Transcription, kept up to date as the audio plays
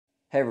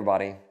Hey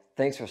everybody,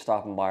 thanks for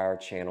stopping by our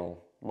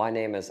channel. My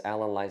name is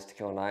Alan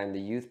Leistico and I am the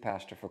youth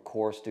pastor for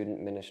Core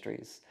Student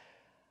Ministries.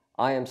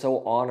 I am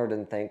so honored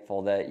and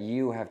thankful that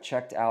you have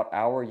checked out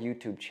our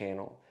YouTube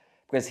channel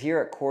because here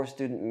at Core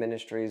Student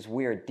Ministries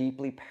we are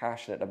deeply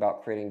passionate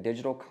about creating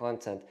digital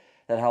content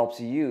that helps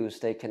you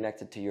stay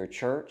connected to your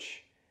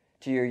church,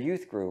 to your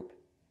youth group,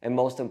 and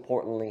most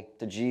importantly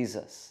to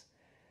Jesus.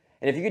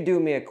 And if you could do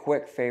me a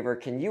quick favor,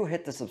 can you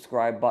hit the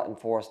subscribe button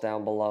for us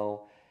down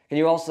below? Can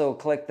you also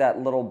click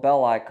that little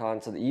bell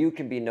icon so that you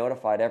can be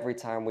notified every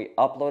time we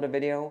upload a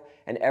video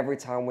and every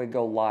time we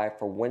go live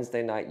for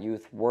Wednesday night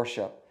youth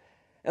worship?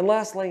 And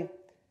lastly,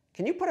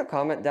 can you put a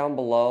comment down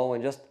below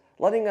and just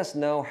letting us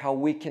know how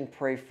we can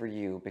pray for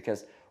you,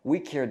 because we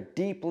care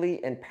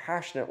deeply and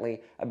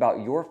passionately about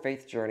your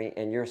faith journey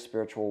and your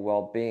spiritual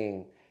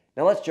well-being.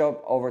 Now let's jump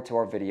over to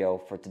our video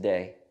for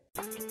today.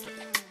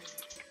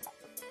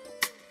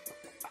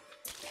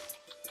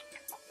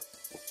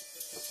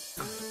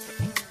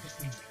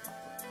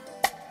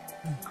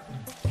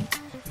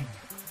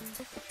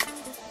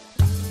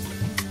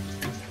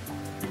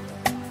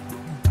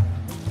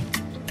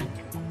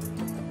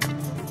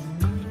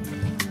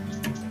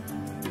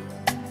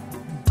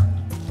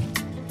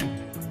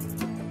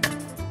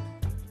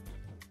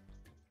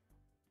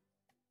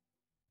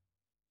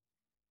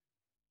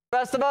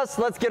 Rest of us,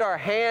 let's get our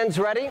hands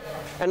ready.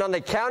 And on the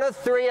count of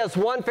three, as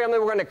one family,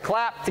 we're going to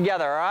clap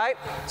together, all right?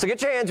 So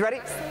get your hands ready.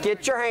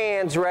 Get your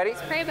hands ready.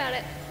 Let's pray about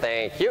it.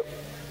 Thank you.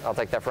 I'll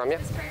take that from you.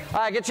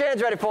 All right, get your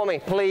hands ready for me,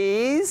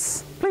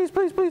 please. Please,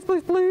 please, please,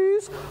 please,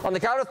 please. On the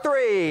count of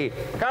three.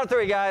 Count of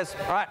three, guys.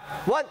 All right,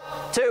 1,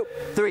 2,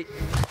 3.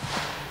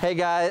 Hey,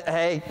 guys.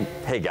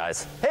 Hey,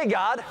 guys. Hey,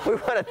 God, we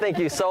want to thank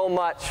you so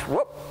much.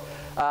 Whoop.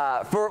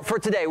 For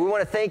today, we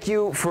want to thank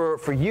you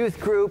for youth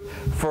group,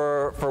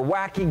 for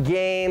wacky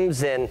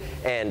games and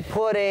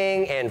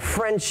pudding and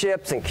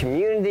friendships and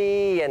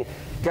community. And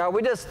God,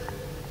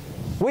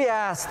 we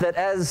ask that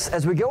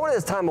as we go into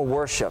this time of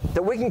worship,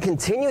 that we can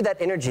continue that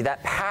energy,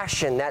 that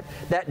passion, that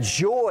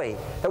joy,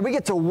 that we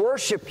get to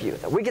worship you,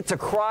 that we get to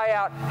cry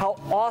out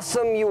how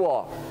awesome you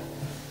are,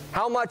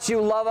 how much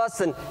you love us,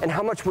 and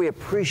how much we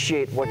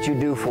appreciate what you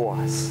do for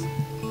us.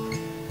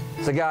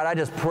 So God, I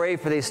just pray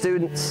for these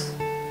students.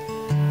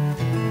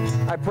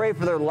 I pray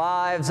for their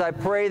lives. I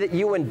pray that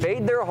you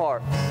invade their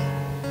hearts,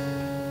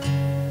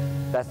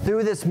 that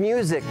through this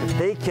music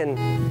they can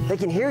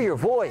hear your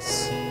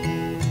voice.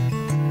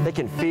 They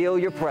can feel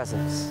your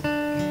presence.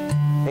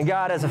 And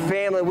God, as a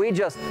family, we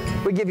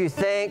give you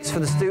thanks for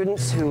the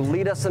students who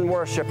lead us in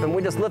worship, and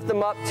we just lift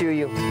them up to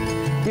you.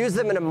 Use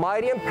them in a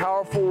mighty and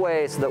powerful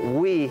way so that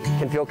we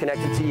can feel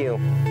connected to you.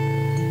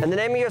 In the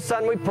name of your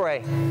Son we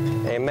pray.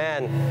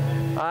 Amen.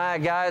 All right,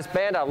 guys,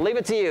 band, I'll leave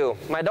it to you.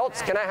 My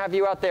adults, can I have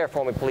you out there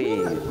for me,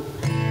 please?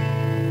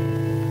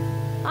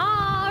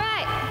 All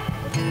right.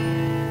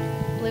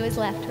 Blue is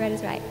left, red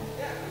is right.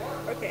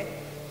 Okay.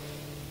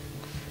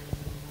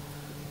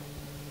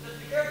 Just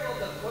be careful of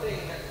the pudding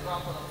that's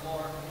dropped on the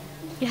floor.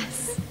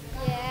 Yes.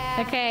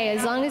 Yeah. Okay,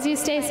 as long as you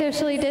stay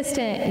socially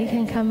distant, you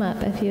can come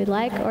up if you would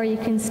like, or you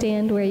can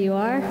stand where you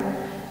are.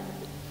 As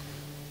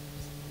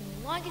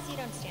long as you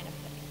don't stand up.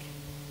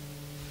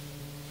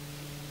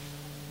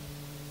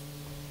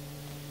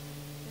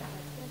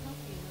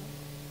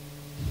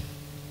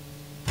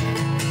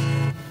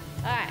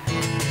 All right.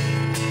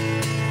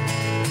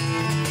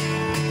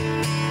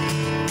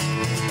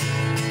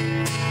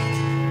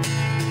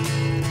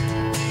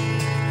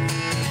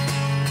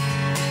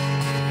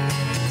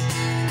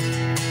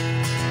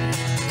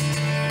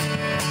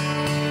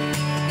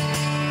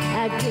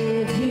 I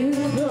give you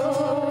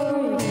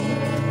glory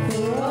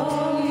for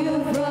all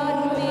you've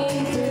brought me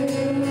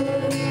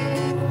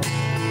through,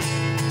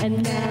 and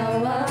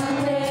now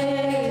I'm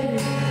ready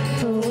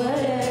for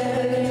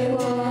whatever you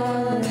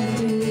want to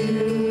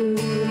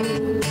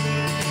do.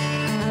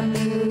 I'm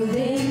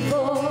moving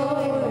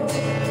forward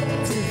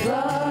to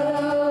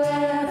follow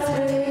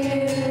after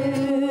you,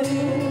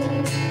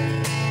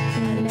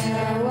 and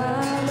now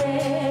I'm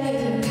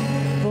ready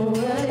for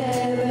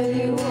whatever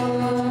you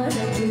want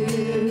to do.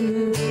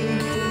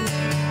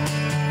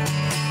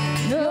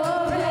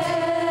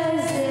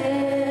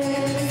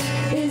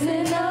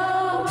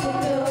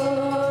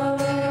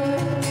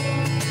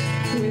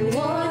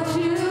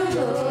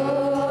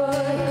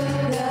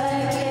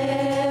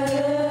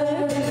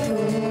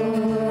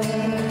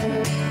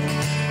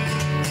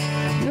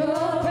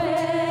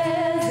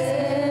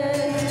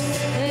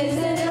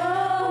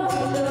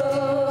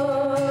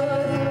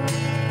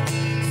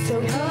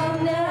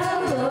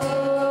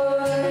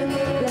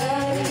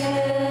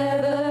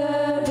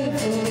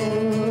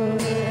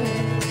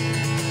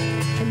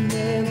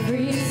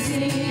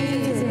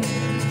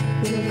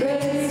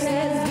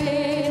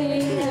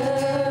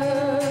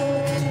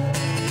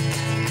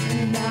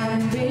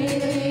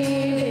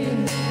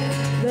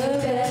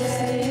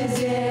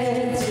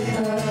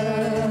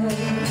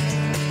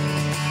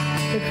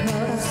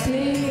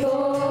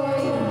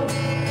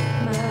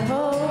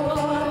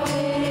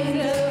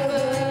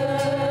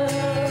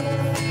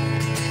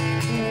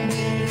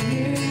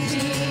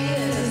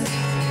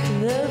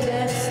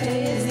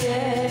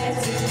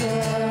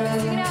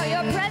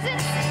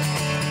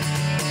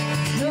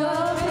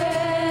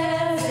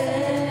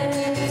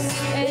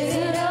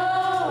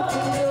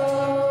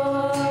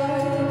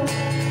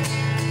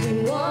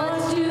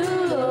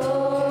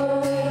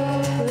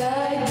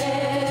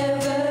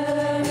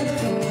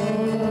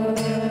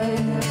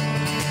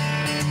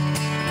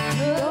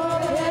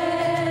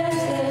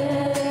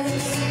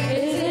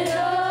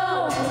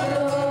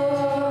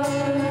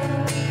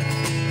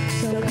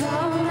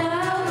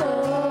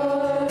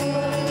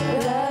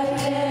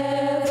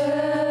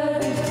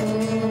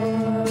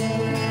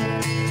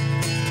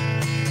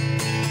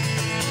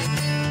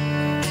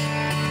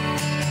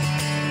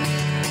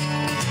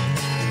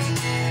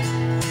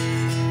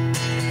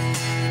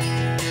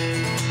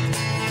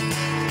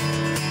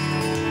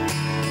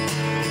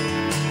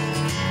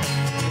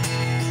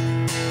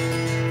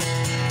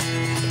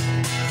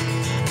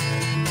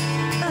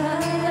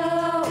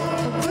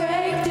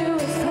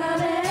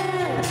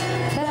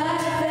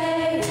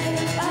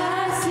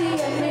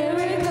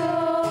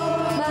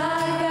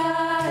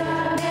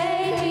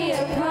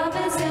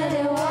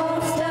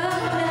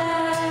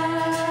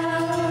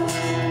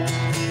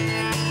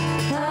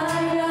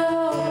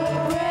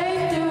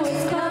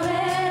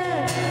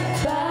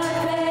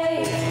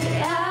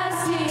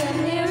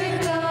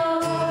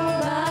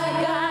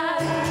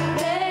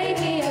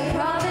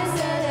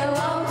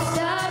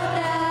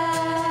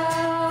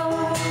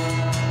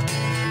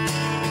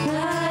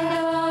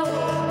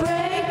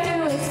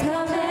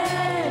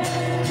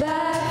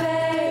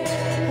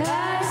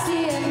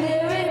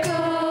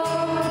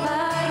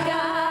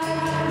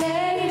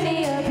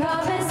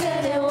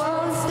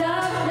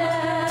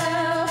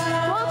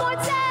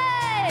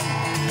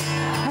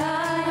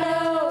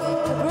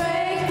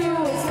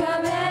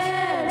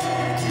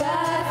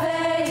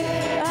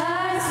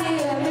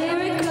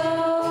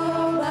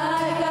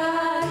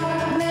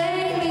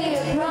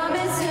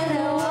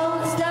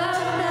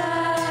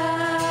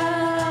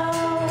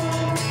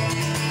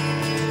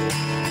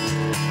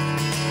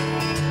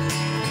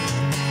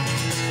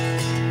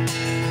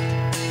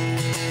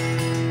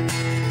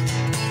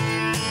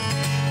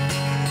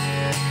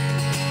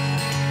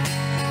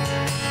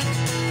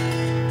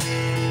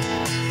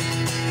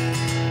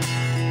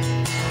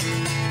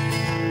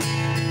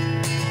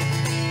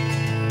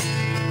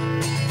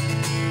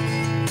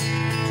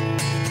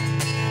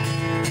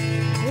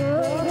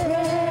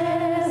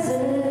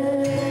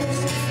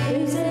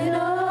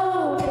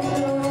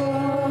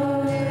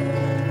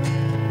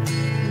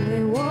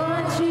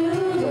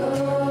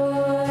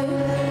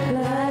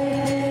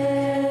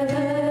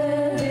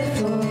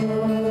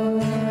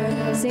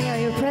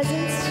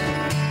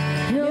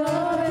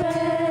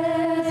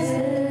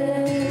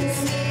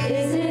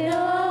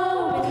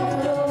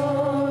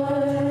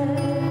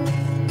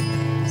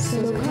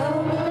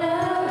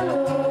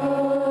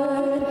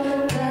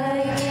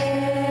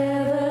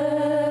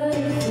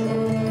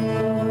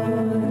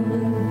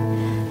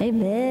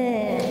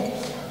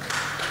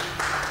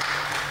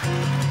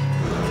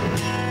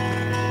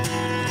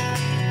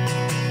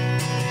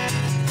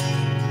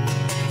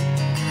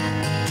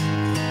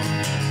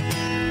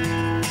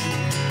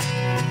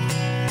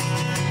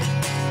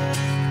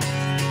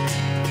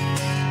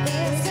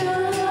 Bless the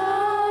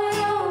Lord,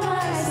 oh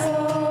my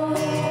soul.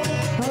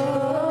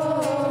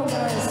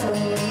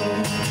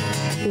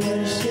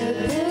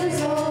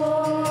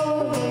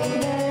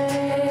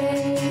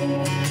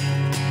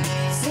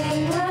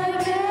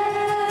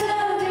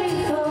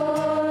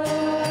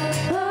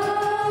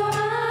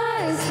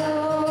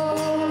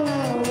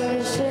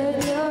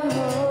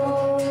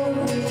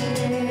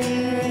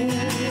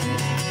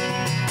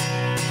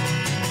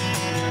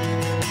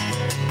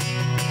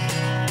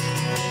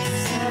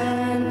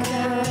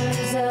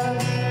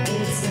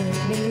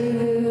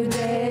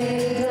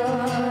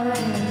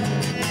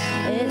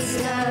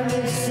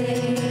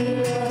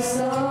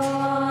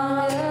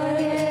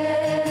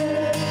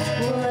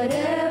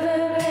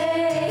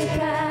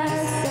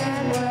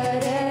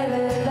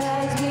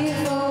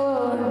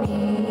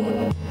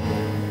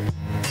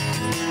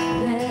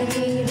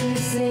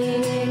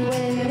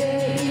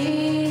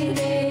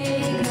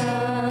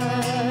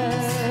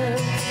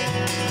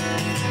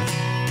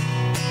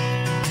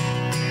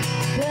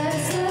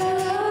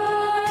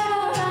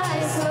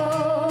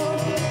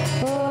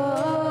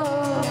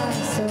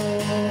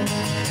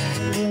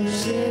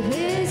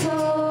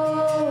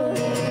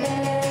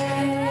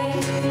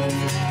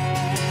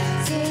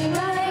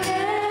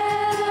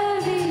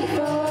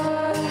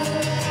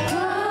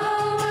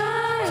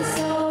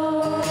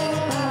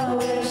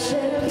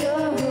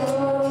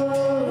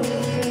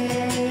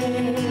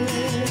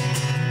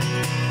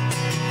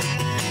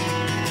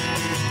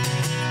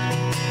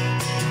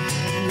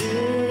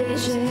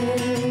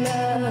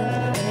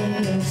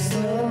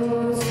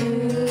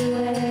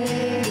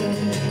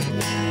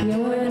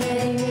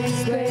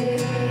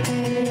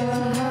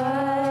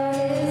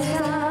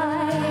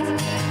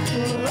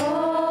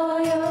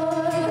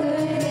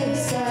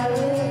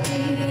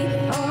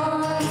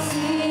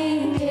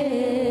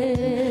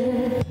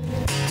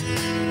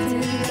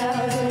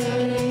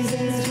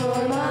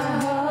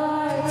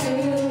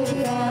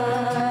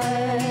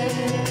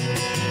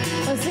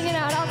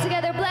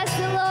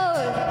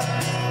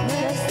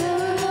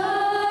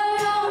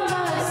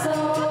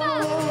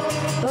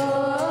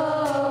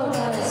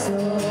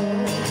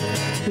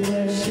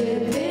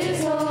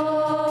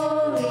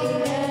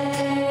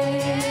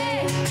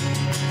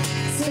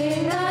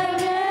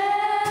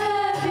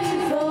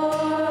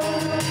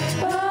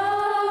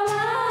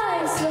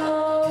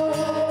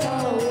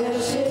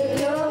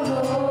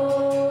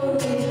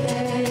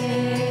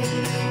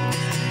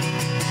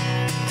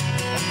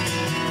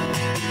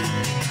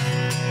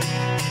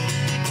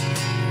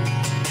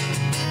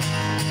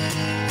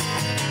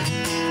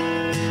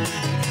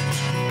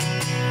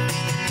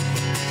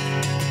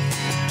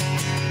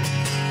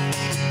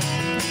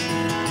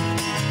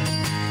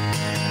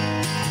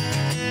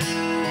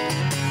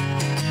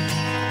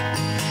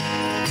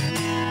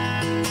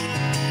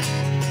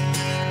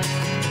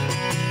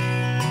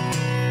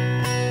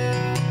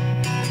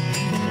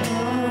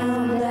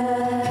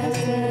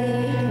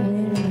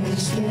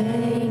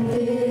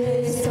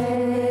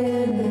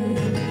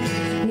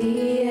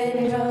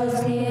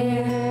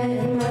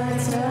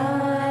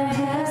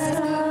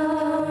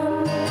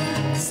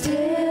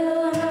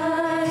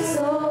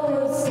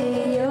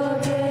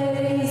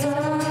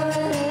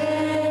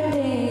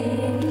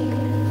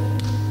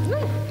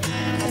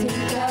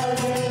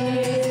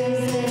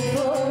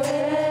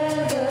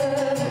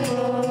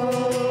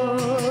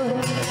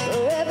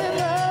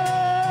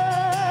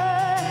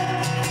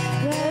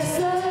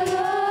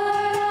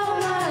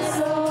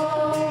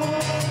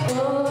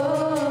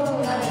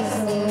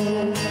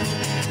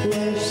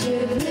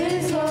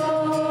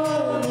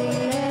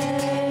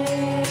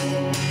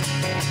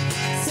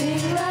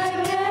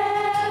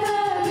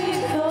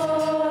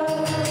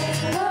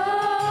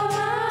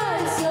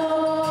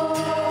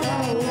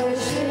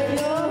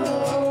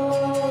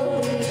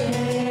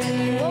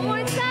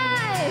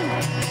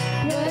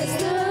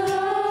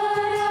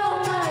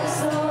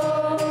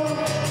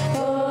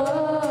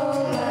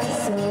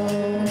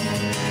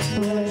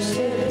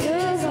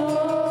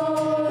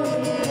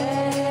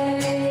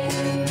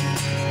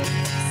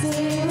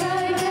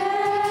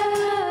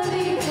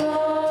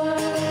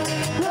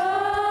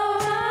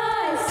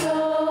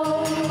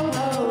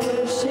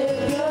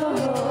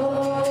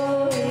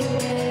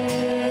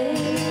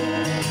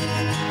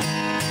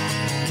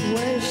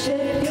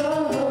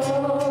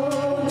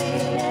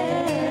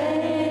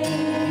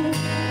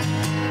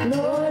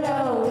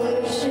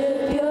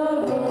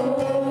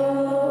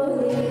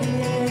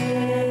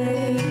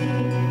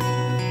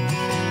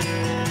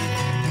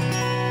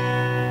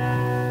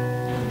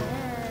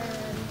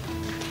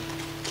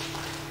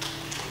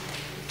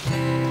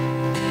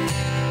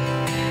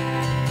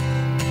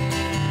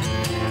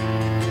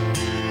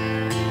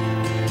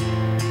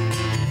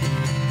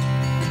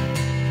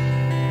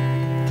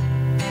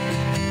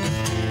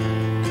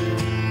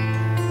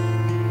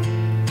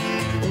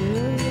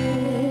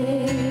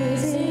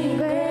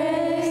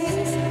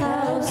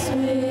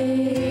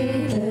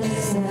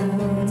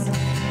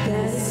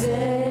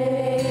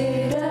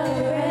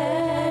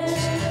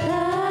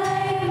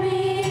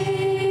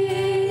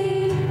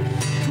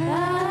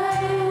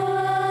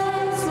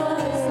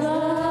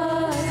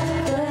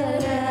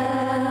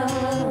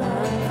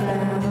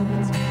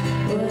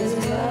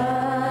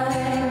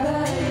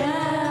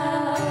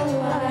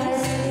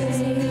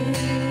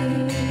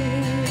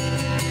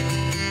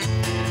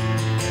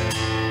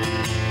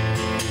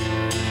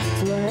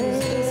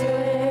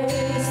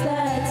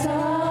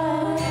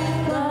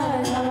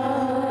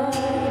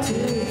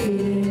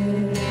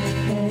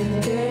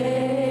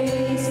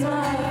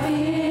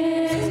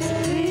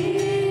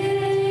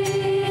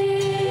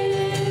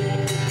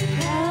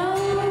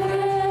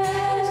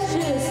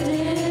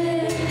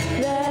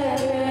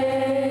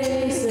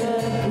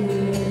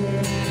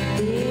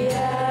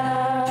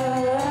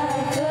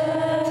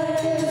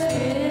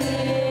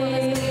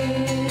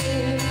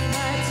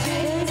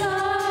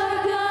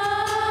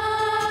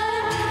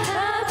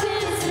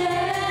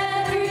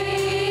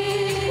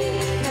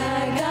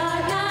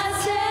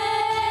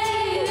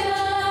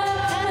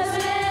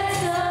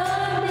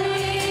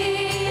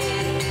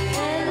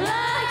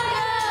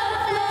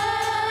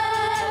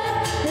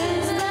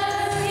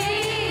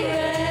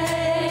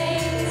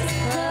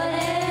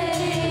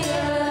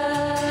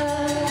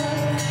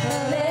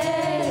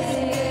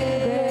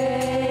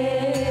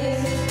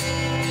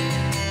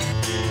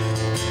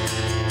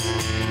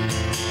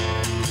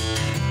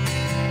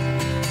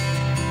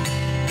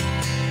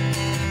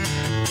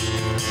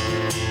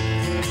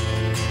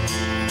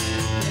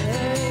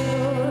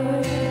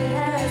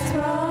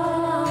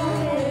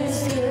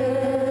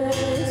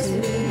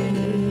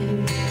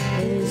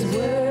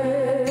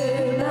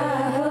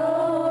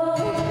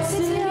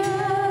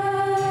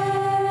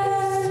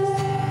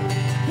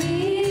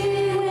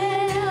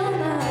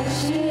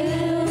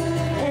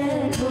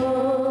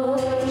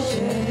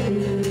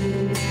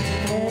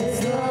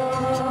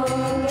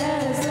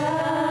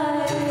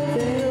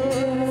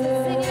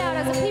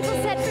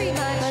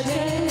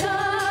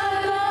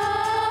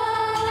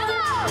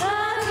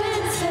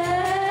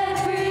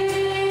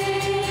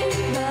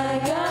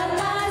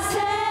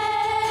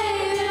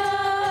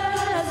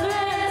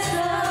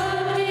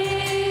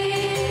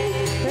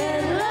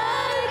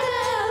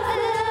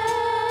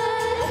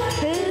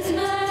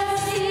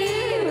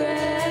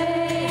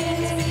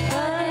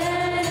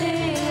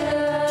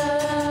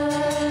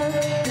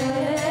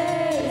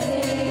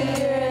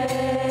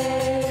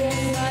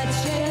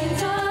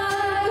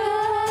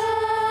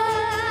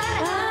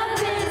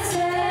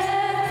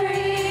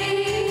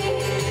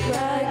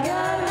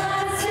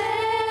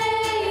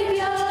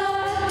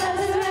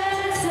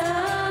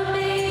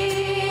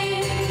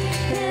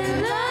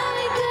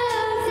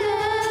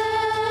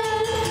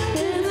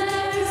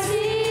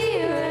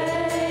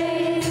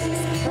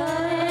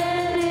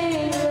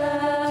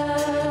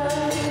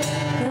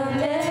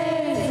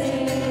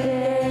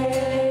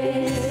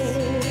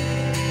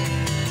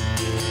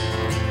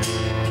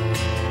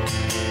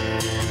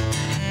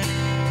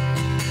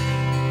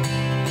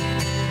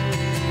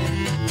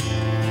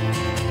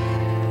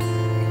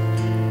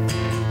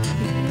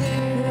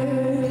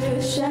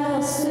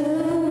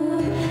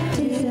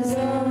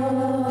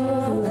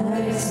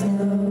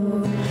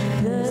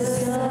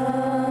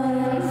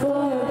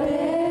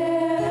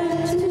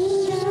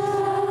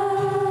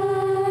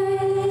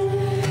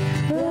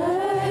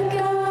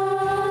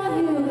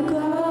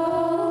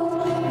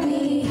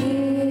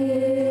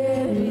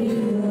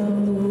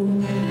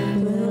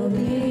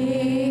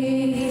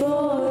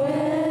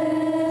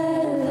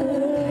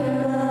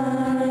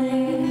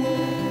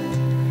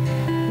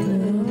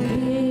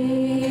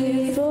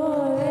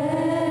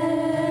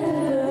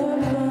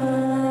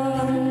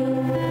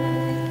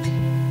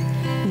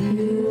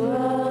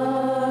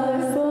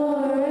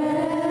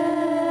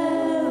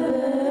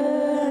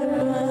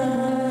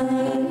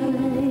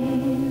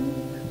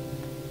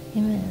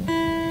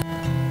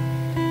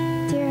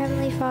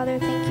 Father,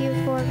 thank you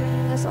for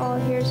bringing us all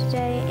here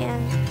today,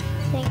 and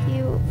thank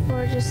you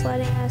for just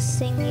letting us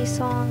sing these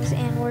songs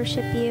and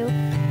worship you.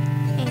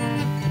 And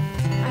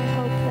I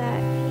hope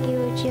that you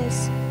would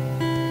just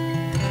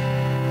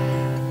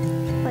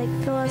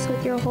fill us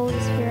with your Holy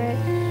Spirit,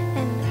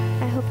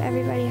 and I hope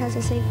everybody has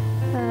a safe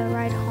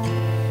ride home.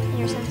 In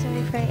your son's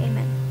name we pray,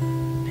 amen.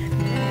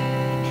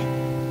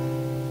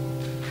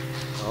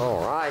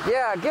 All right,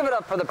 yeah, give it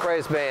up for the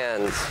praise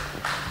bands.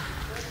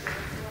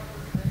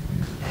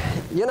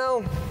 You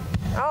know,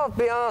 I'll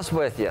be honest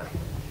with you.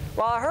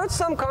 While I heard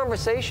some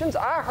conversations,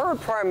 I heard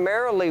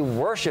primarily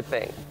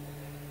worshiping.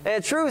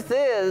 And the truth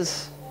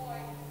is,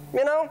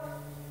 you know,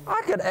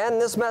 I could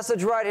end this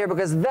message right here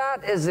because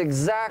that is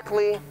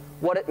exactly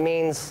what it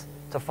means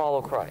to follow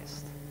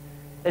Christ.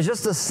 It's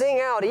just to sing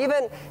out,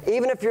 even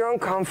if you're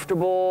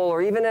uncomfortable,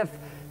 or even if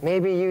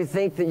maybe you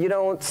think that you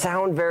don't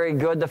sound very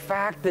good, the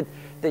fact that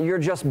you're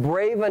just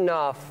brave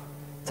enough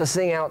to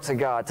sing out to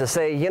God, to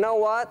say, you know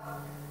what?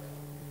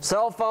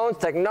 Cell phones,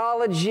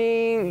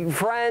 technology,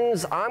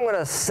 friends, I'm going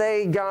to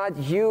say, God,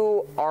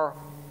 you are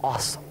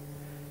awesome.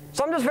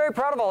 So I'm just very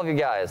proud of all of you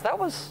guys. That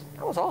was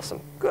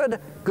awesome. Good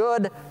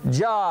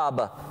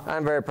job.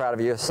 I'm very proud of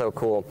you. So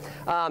cool.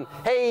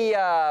 Hey,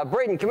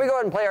 Braden, can we go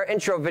ahead and play our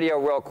intro video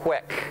real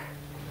quick?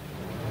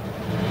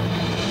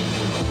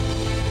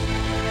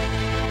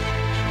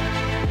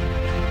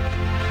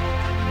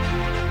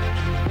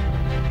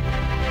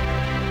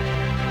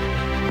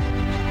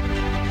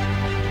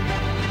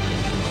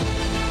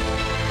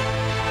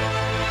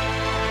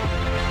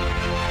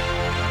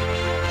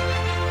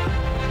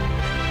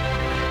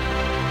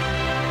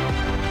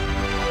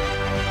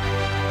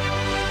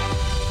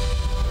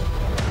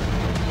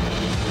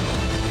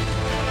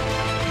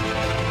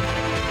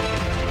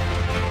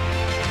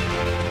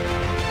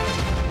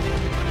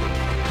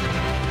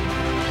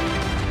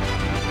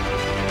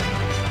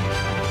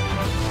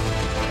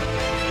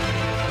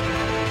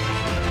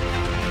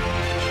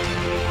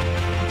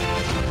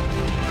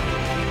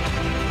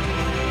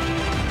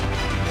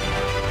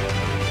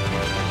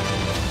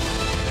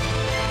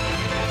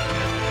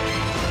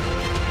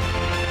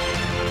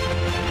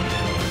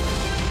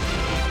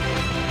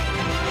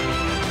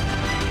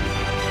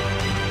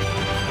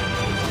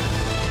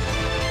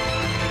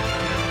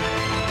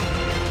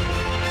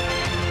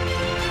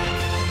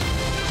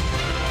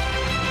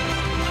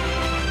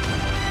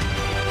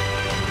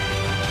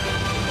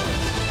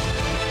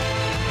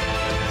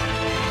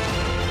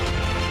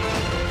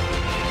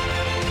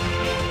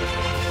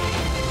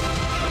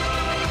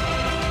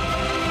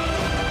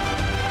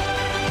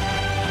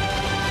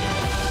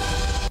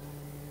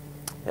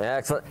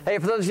 Excellent. Hey,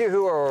 for those of you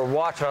who are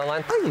watching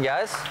online, thank you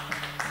guys.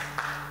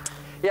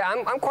 Yeah,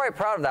 I'm quite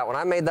proud of that one.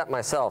 I made that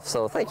myself,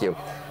 so thank you.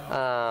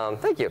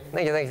 Thank you.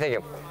 Yeah,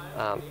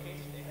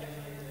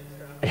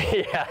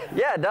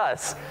 it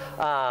does.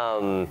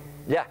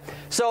 Yeah.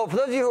 So for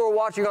those of you who are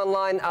watching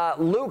online,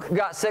 Luke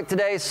got sick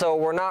today, so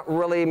we're not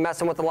really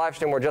messing with the live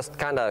stream. We're just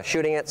kind of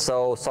shooting it,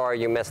 so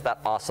sorry you missed that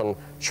awesome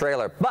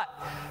trailer. But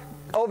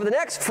over the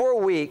next 4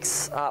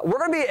 weeks, we're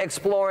going to be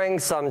exploring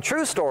some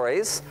true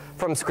stories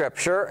from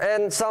Scripture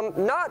and some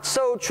not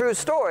so true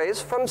stories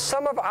from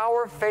some of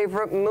our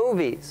favorite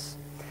movies.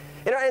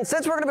 You know, and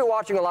since we're going to be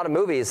watching a lot of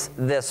movies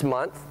this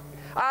month,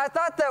 I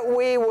thought that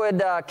we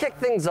would kick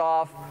things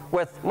off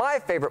with my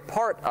favorite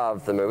part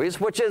of the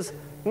movies, which is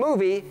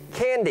movie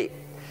candy.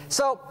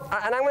 So,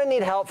 and I'm going to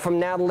need help from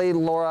Natalie,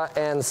 Laura,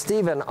 and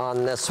Stephen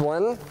on this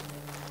one.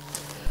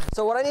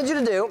 So what I need you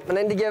to do, I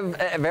need to give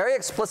very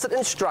explicit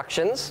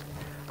instructions,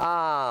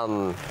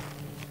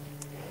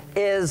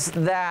 is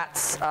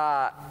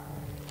that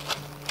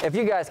if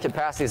you guys could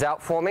pass these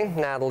out for me,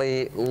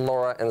 Natalie,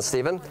 Laura, and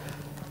Stephen.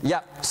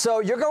 Yep.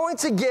 So you're going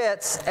to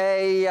get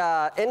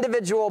a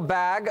individual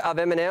bag of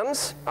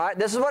M&Ms. All right.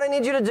 This is what I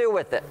need you to do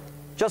with it.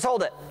 Just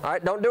hold it. All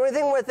right. Don't do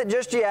anything with it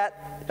just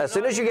yet. As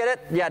soon as you get it,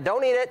 yeah,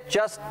 don't eat it.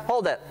 Just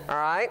hold it. All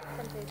right.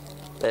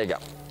 There you go.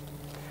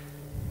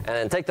 And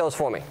then take those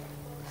for me.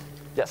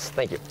 Yes.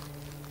 Thank you.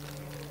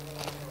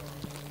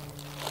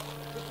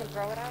 You can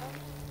throw it at him?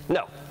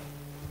 No.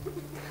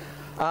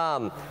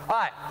 All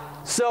right.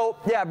 So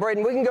yeah,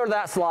 Braden, we can go to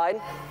that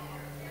slide.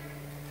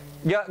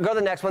 Go to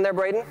the next one there,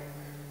 Braden.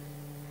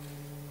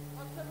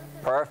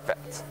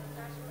 Perfect.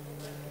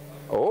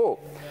 Oh.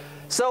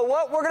 So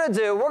what we're going to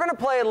do, we're going to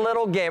play a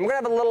little game. We're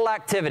going to have a little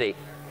activity.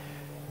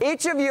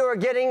 Each of you are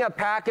getting a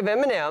pack of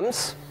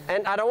M&Ms,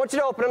 and I don't want you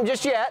to open them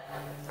just yet.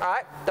 All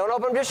right? Don't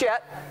open them just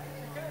yet.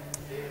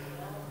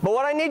 But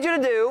what I need you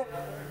to do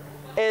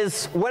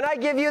is when I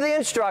give you the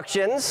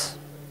instructions,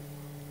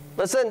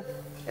 listen,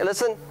 hey,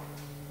 listen,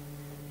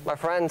 my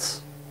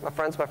friends.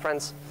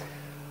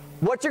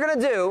 What you're going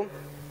to do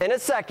in a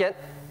second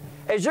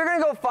is you're going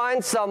to go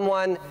find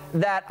someone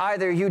that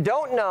either you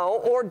don't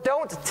know or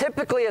don't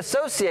typically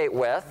associate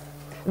with.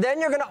 Then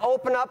you're going to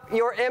open up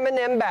your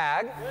M&M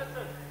bag.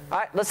 All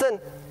right, listen.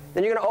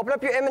 Then you're going to open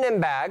up your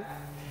M&M bag,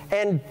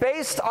 and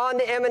based on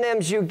the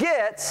M&Ms you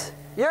get,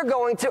 you're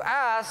going to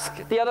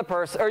ask the other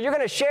person, or you're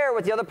going to share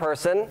with the other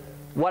person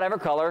whatever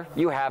color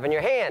you have in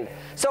your hand.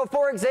 So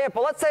for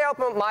example, let's say I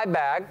open up my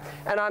bag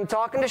and I'm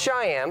talking to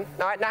Cheyenne,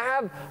 all right, and I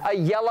have a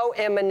yellow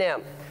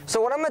M&M.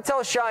 So what I'm going to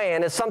tell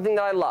Cheyenne is something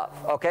that I love,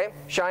 okay?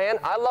 Cheyenne,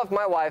 I love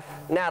my wife,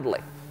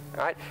 Natalie,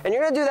 all right? And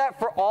you're going to do that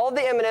for all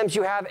the M&Ms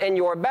you have in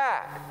your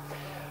bag.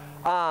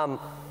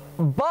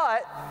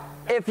 But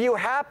if you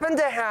happen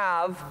to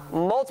have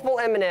multiple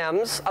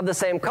M&Ms of the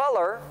same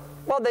color,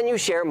 well, then you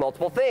share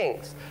multiple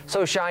things.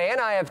 So Cheyenne,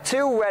 I have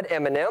 2 red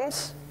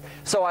M&Ms,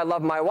 so I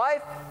love my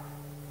wife,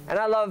 and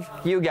I love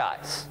you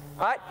guys.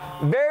 All right?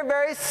 Very,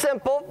 very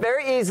simple,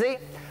 very easy.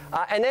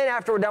 And then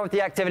after we're done with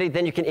the activity,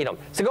 then you can eat them.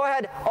 So go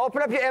ahead,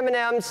 open up your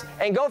M&Ms,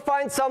 and go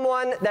find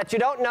someone that you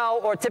don't know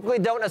or typically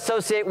don't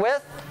associate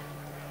with.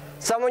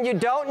 Someone you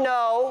don't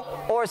know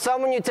or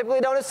someone you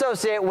typically don't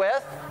associate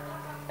with.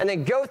 And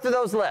then go through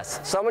those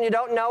lists. Someone you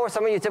don't know or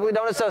someone you typically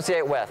don't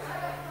associate with.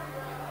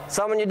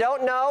 Someone you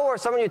don't know or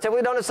someone you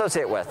typically don't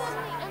associate with.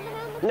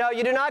 No,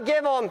 you do not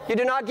give them. You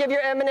do not give your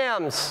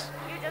M&Ms.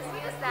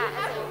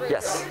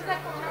 Yes.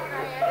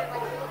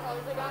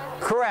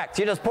 Correct.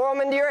 You just pour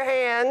them into your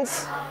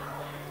hands,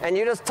 and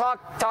you just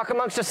talk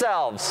amongst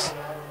yourselves.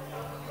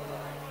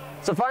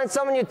 So find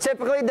someone you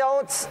typically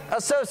don't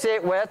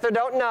associate with or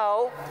don't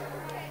know.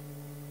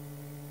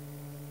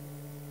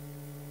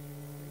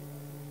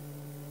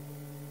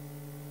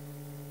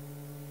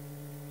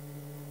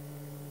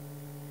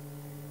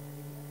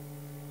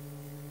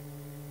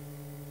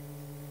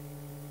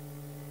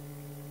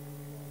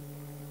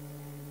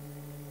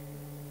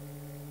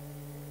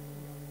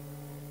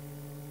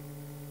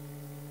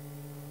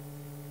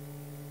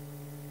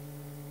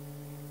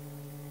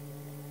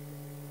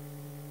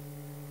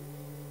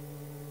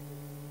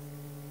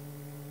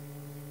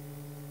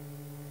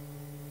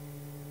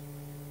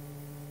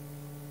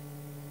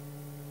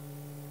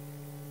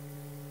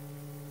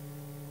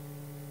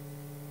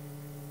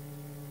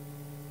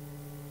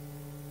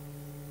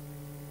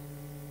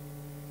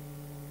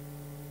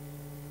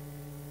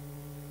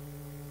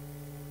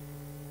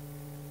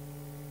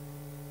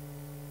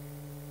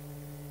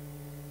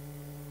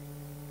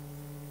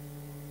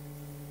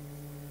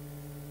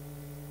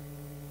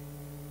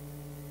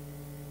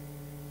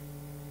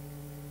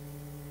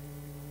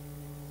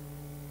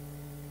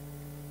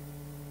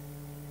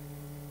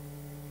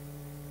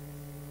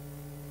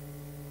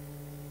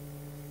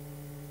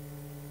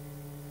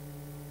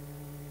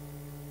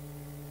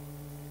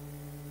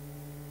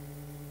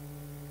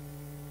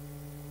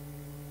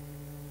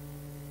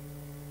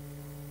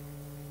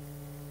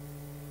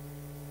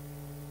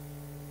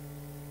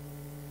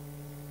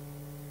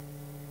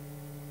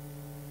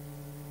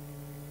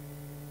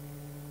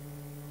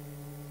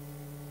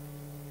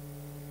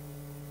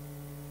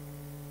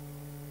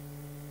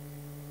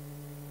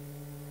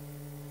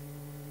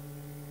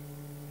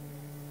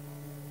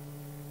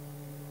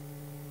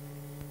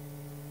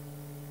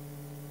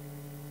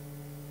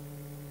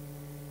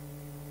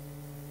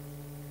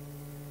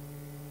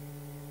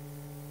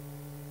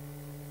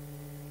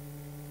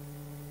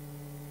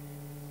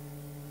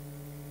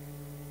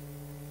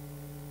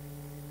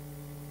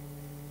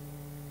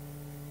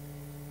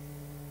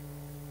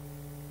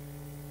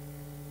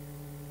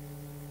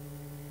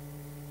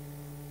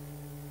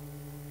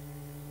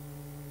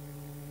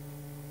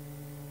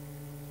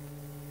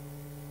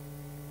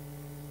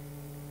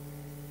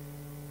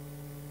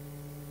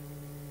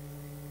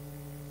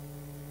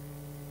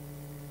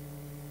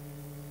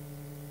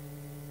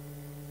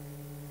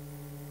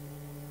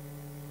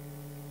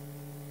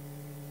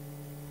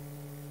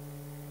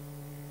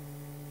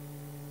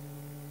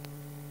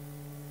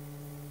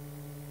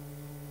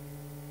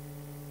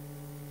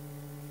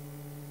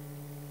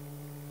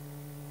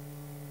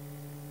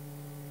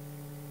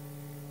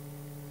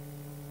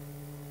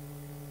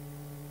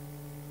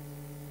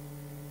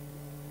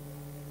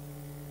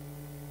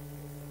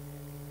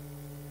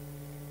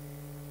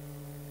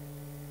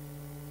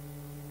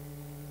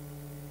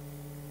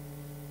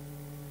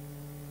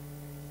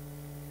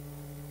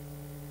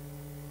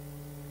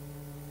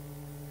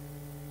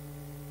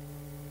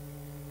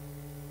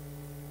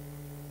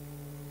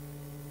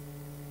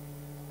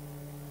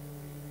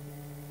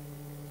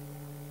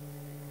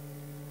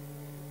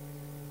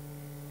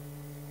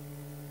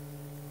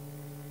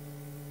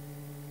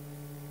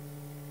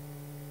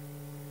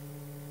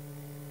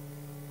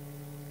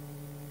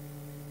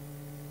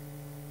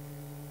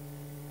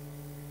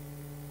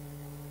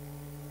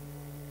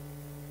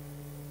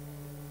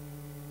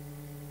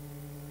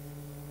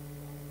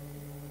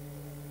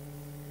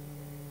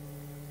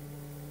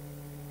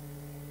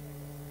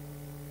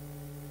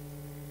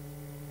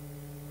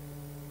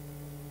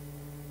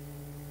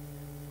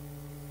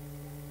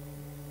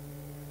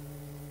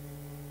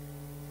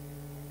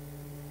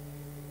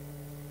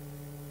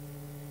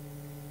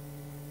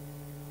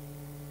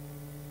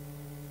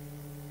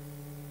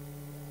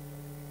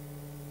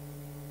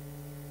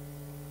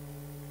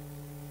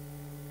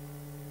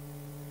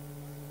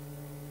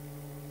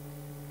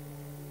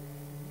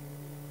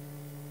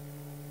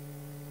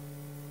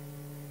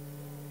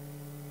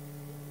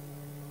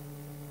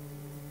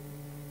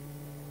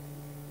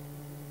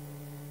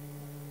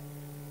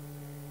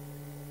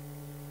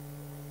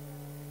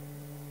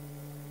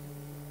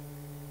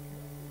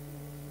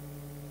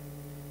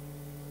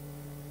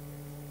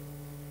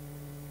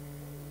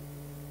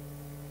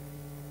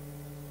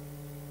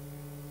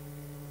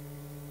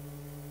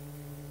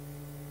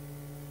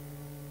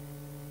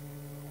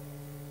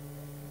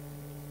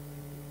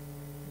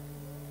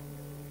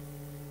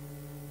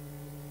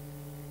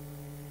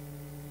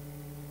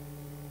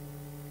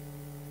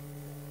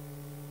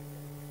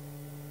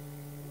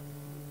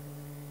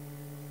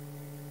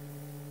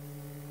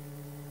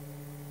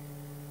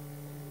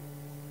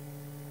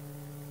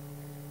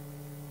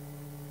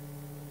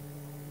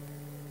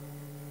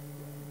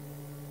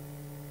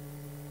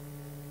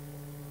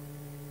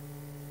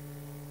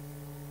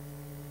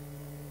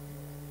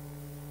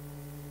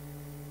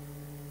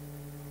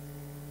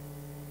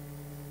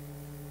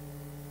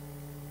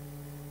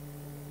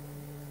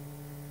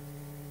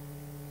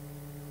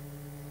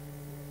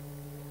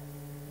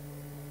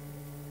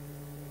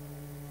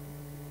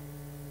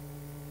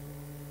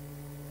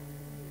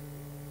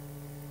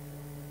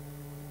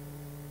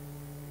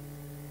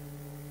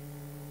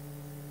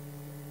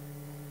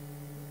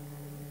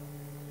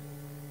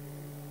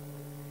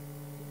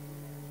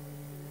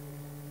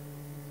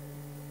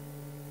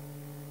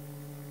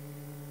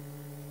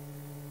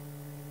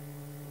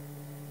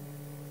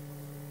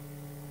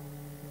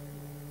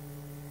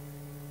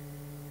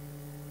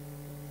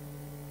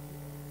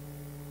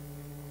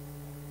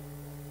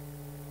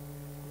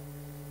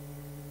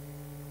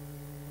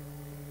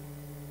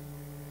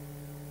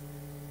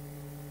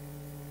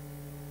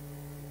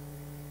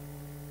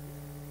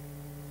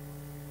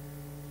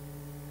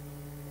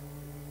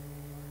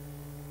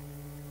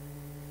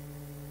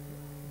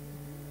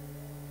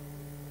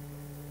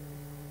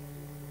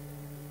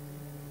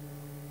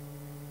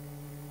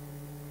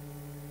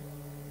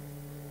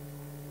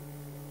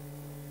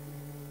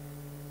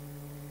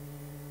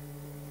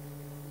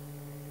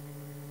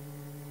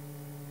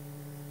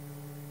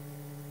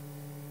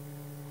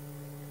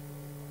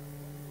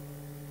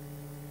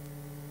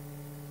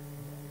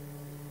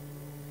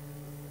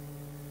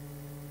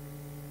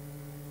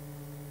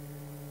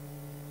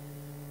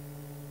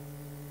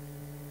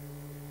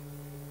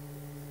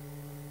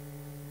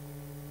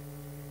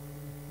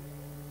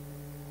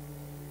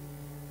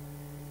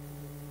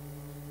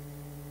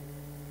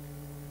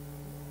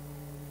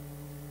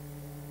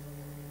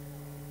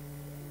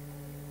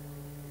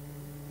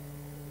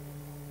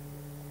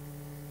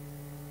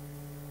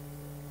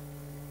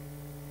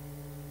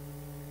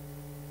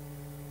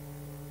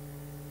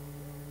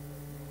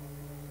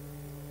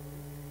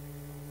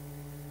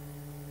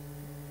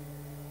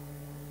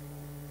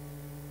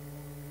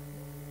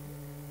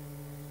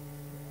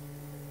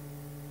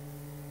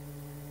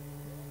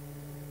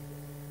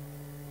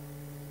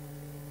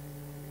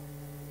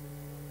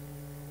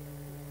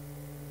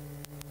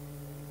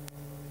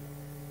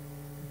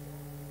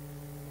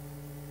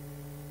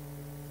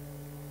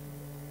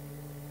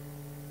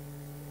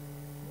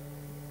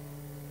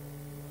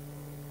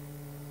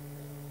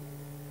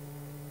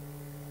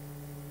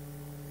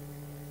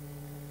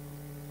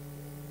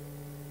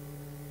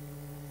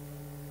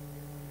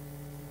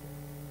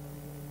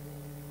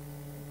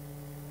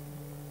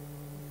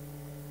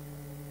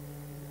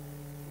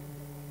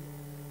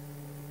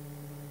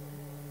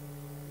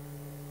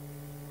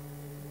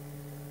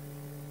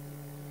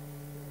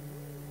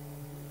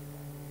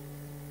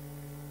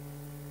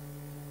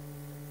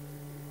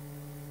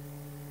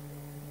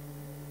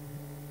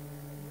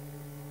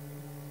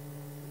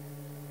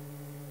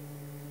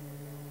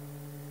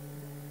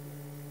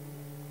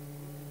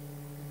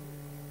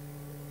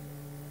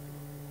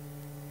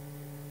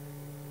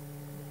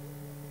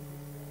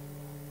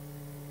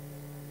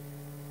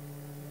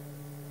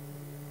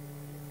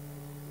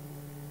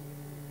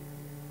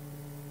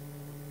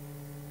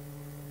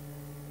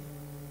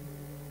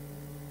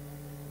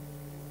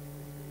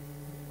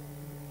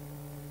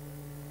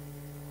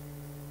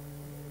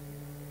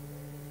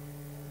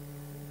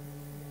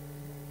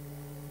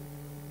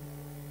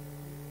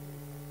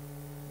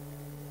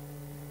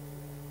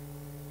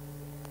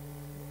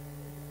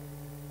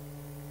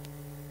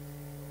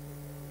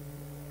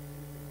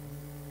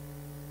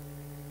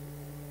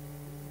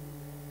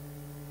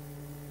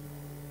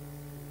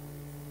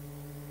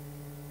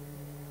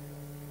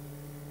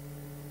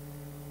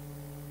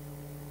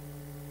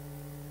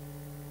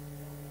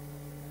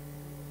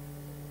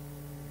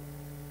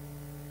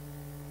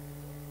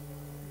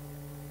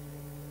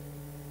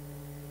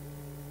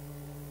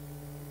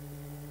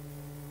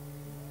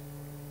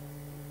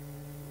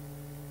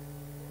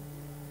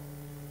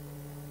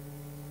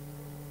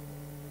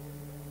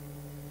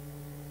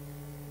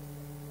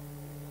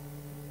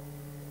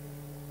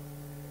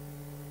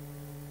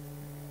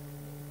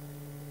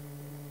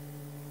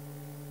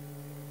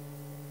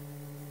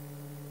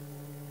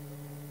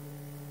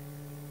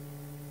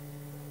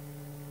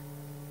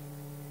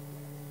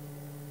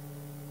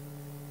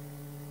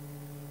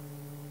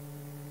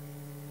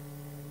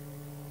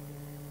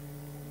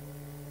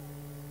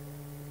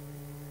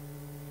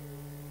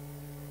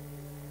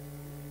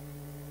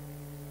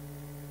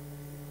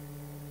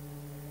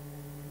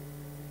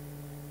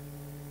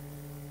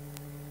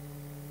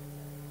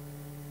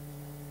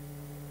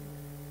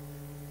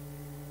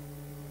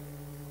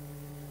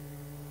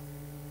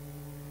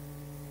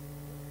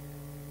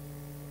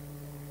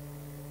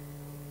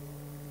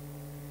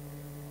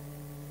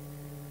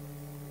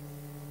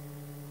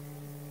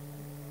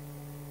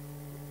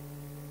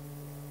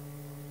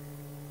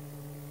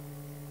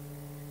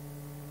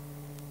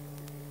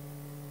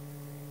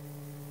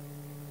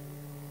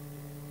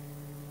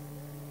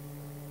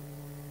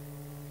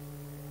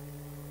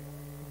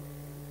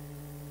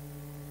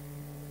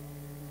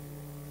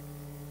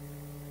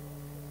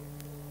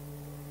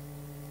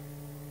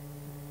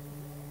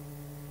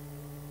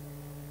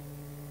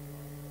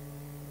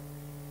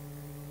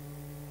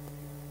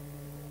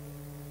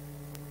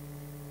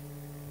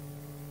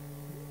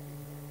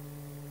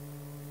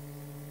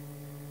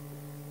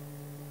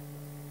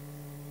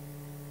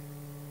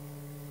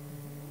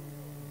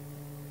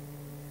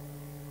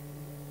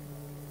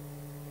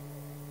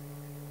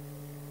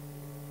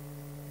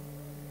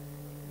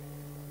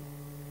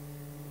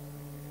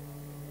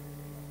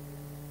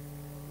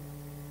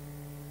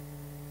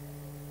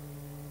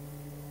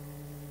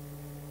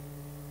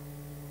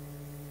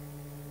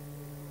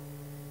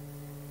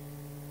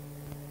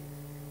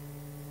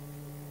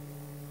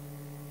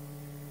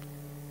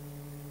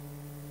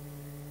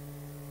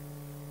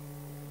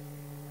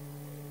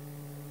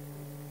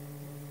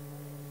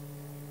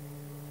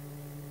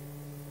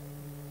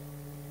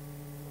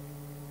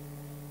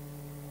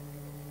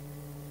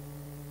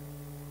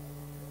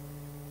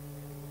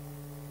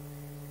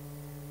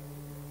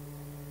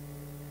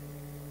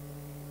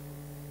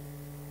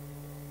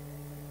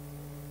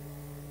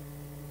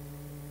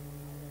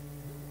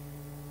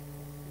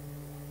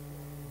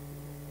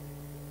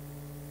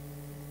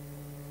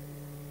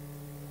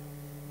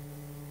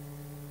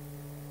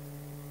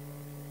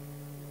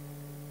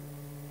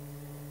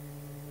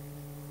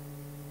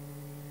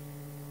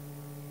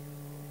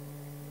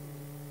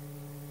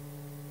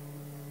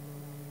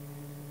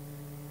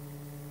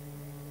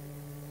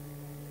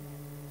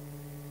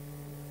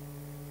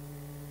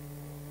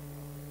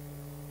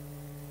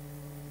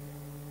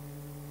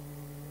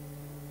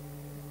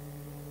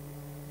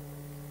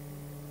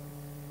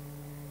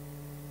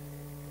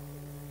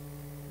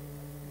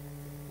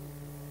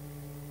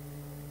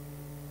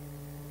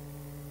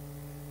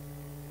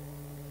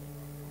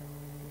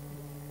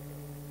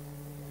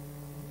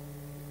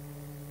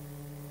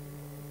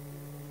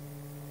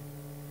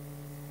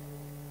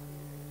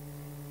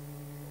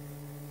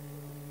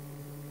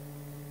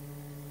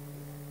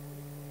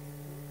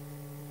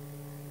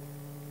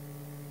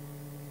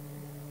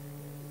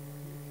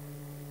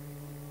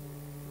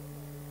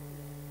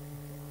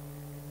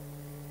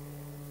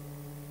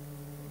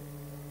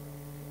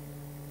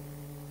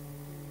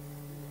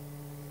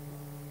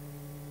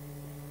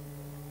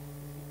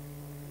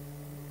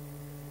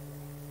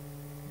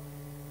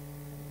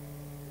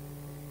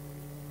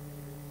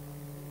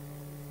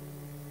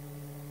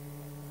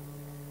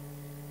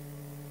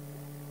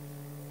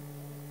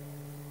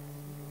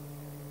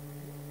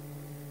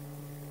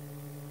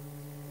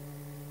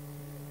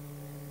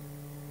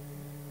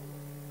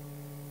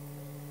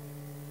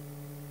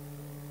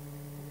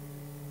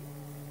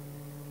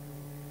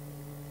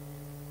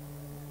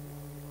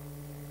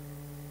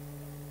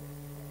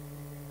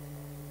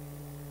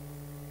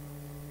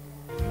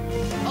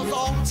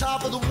 on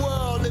top of the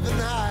world, living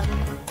high,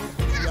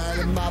 right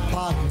in my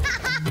pocket.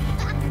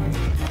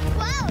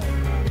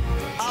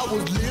 I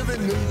was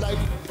living the life,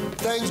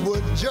 things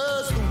were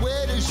just the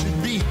way they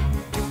should be.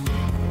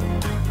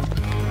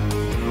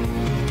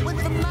 Went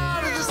from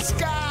out of the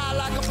sky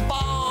like a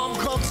bomb,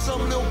 comes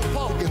some little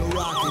punk in a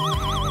rocket.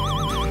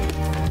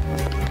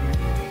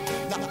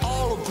 Now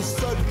all of a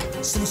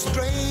sudden, some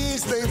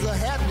strange things are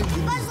happening to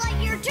me. Buzz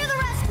Lightyear to the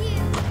rescue!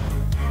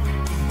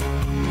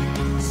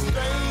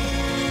 Strange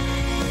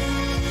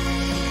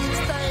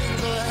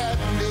things are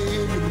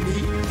happening to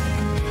me.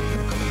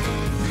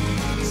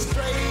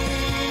 Strange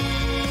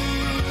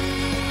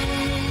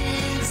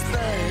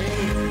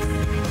things.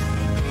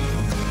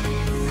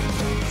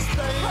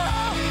 Strange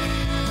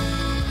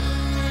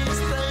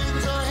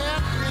things are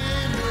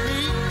happening to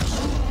me.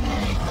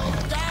 No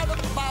doubt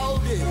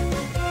about it.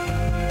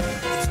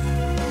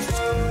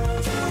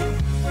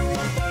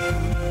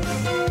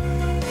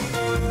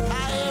 I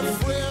have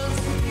friends,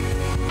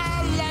 I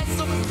lost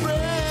some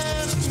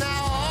friends.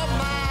 Now all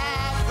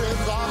my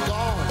friends are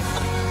gone,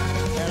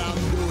 and I'm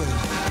doing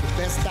the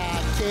best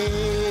I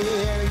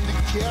can to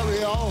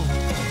carry on.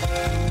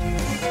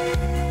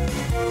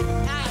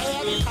 I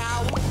had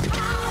power,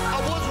 I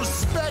was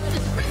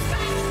respected, but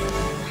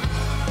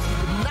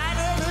not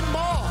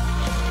anymore.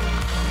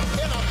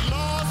 And I've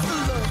lost the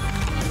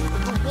love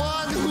of the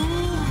one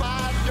whom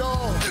I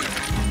adore.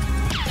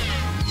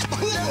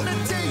 Let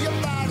me tell you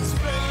about a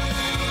strange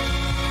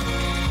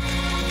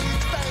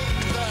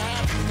things that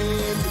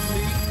happening to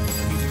me.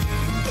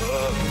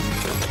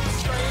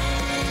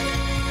 Strange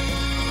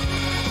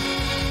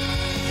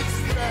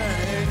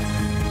things.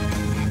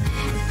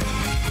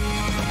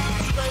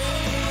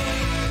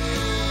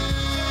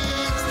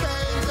 Strange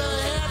things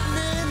are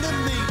happening to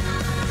me.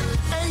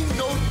 Ain't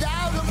no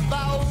doubt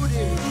about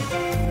it.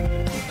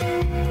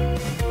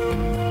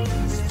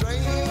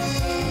 Strange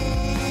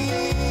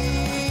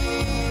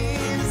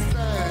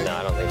things. No,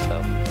 I don't think so.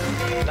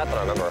 Not that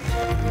I remember.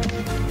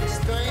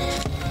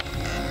 Strange.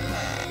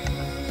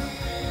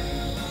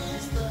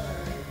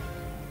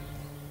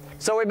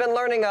 So we've been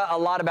learning a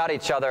lot about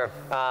each other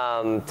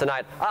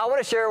tonight. I want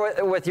to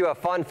share with you a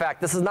fun fact.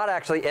 This is not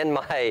actually in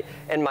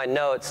my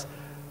notes,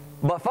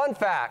 but fun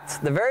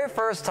fact: the very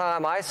first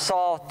time I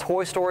saw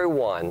Toy Story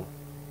 1, I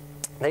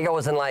think I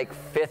was in like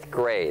 5th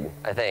grade,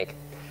 I think.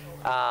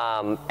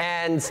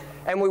 And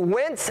we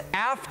went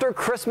after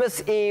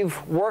Christmas Eve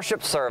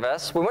worship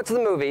service. We went to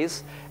the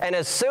movies, and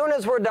as soon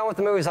as we're done with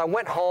the movies, I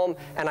went home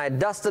and I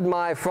dusted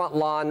my front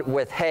lawn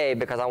with hay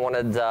because I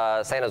wanted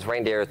Santa's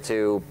reindeer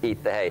to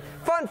eat the hay.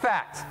 Fun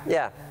fact.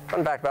 Yeah,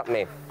 fun fact about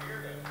me.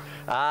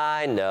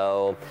 I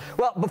know.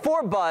 Well,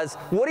 before Buzz,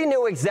 Woody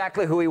knew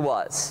exactly who he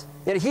was.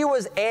 And he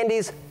was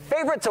Andy's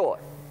favorite toy.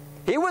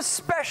 He was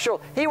special.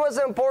 He was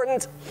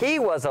important. He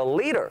was a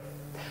leader.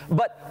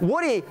 But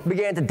Woody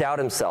began to doubt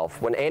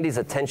himself when Andy's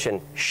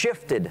attention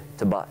shifted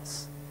to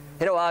Buzz.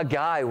 You know, a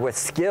guy with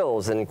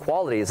skills and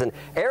qualities and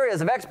areas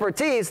of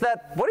expertise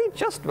that Woody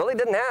just really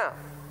didn't have.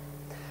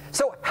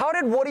 So how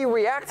did Woody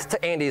react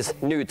to Andy's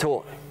new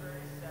toy?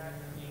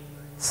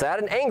 Sad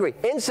and angry,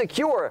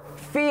 insecure,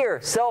 fear,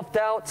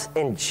 self-doubt,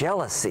 and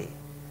jealousy.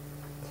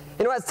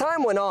 You know, as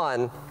time went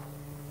on,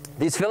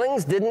 these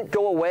feelings didn't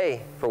go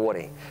away for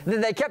Woody.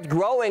 They kept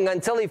growing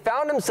until he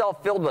found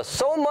himself filled with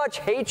so much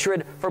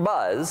hatred for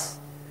Buzz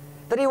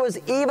that he was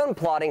even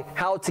plotting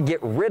how to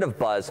get rid of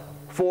Buzz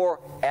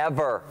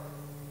forever.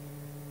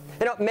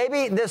 You know,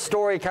 maybe this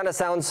story kind of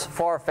sounds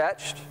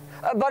far-fetched,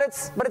 but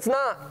it's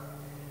not.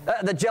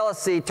 The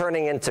jealousy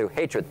turning into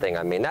hatred thing,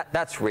 I mean,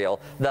 that's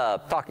real.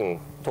 The talking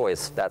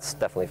toys, that's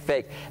definitely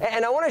fake.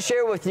 And I want to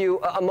share with you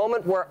a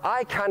moment where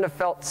I kind of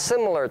felt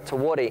similar to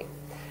Woody.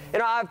 You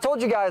know, I've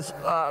told you guys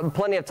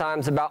plenty of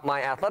times about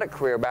my athletic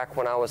career back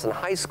when I was in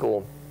high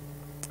school.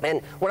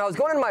 And when I was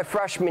going into my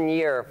freshman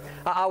year,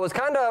 I was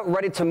kind of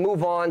ready to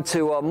move on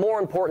to a more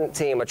important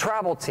team, a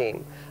travel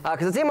team.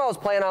 Because the team I was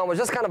playing on was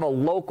just kind of a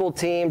local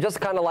team, just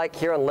kind of like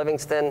here in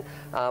Livingston,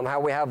 how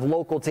we have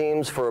local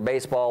teams for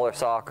baseball or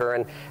soccer.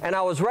 And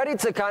I was ready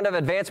to kind of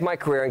advance my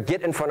career and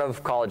get in front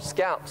of college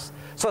scouts.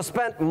 So I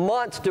spent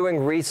months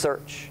doing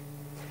research.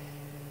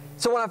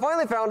 So when I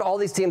finally found all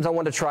these teams I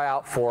wanted to try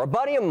out for, a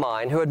buddy of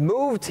mine who had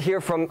moved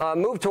here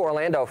moved to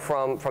Orlando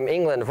from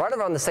England right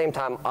around the same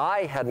time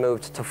I had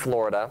moved to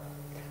Florida,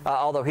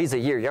 although he's a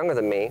year younger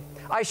than me,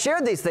 I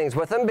shared these things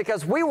with him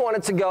because we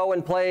wanted to go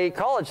and play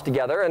college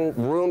together and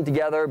room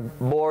together,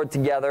 board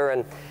together.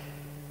 And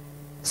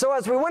so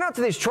as we went out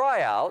to these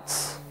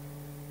tryouts,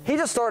 he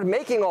just started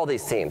making all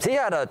these teams. He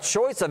had a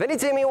choice of any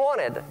team he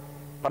wanted,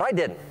 but I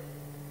didn't.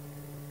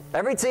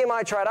 Every team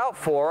I tried out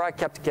for, I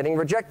kept getting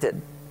rejected.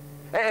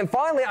 And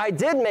finally, I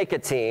did make a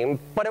team,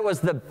 but it was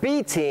the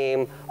B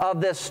team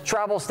of this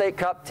Travel State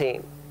Cup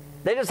team.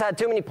 They just had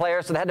too many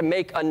players, so they had to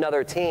make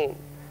another team.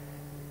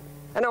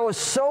 And I was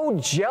so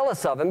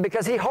jealous of him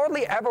because he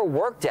hardly ever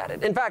worked at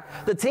it. In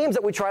fact, the teams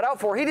that we tried out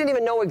for, he didn't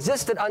even know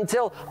existed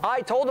until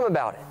I told him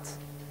about it.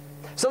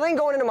 So then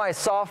going into my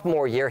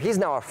sophomore year, he's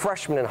now a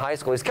freshman in high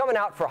school. He's coming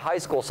out for high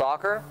school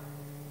soccer.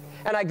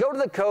 And I go to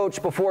the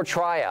coach before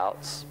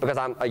tryouts, because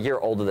I'm a year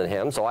older than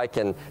him, so I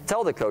can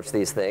tell the coach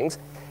these things.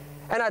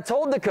 And I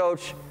told the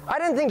coach I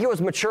didn't think he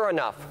was mature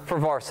enough for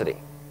varsity.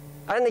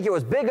 I didn't think he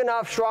was big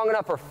enough, strong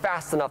enough, or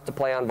fast enough to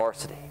play on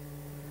varsity.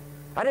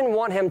 I didn't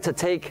want him to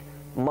take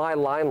my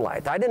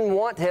limelight. I didn't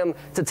want him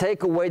to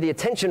take away the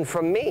attention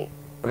from me,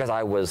 because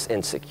I was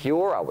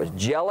insecure, I was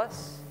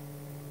jealous.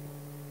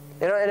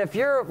 You know, and if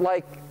you're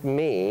like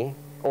me,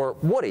 or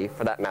Woody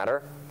for that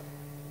matter,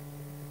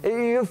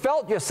 you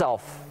felt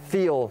yourself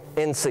feel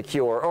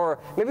insecure, or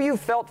maybe you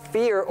felt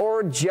fear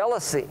or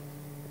jealousy.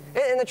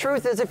 And the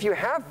truth is, if you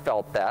have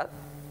felt that,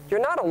 you're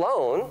not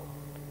alone.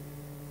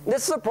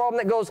 This is a problem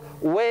that goes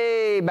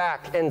way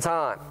back in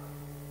time.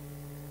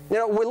 You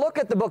know, we look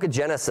at the book of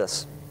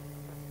Genesis.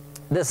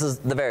 This is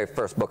the very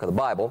first book of the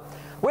Bible.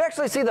 We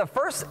actually see the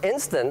first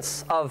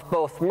instance of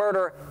both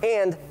murder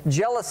and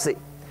jealousy.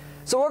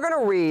 So we're going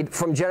to read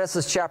from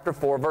Genesis chapter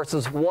 4,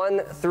 verses 1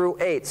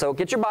 through 8. So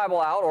get your Bible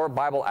out, or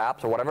Bible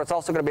apps, or whatever. It's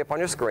also going to be up on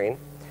your screen.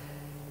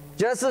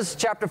 Genesis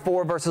chapter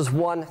 4, verses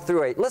 1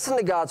 through 8. Listen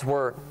to God's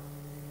word.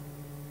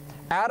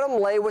 Adam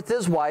lay with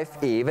his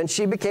wife Eve, and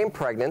she became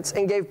pregnant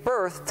and gave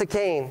birth to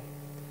Cain.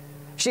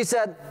 She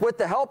said, "With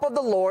the help of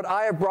the Lord,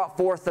 I have brought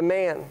forth a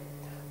man."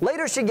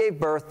 Later she gave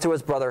birth to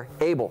his brother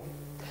Abel.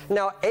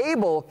 Now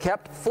Abel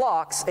kept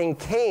flocks, and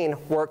Cain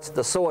worked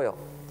the soil.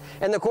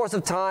 In the course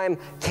of time,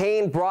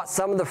 Cain brought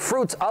some of the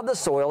fruits of the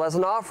soil as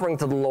an offering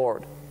to the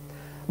Lord.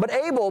 But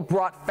Abel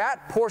brought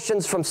fat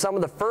portions from some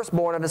of the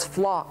firstborn of his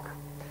flock.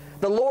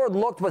 The Lord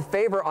looked with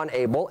favor on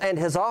Abel and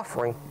his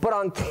offering, but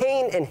on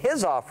Cain and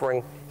his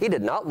offering he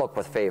did not look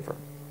with favor.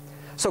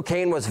 So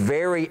Cain was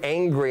very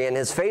angry, and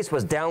his face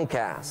was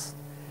downcast.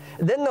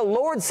 Then the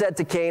Lord said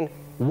to Cain,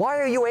 "Why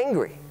are you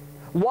angry?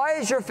 Why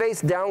is your face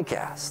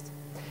downcast?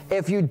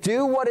 If you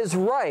do what is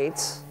right,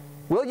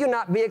 will you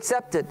not be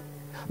accepted?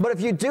 But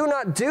if you do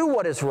not do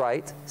what is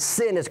right,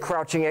 sin is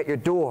crouching at your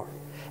door.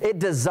 It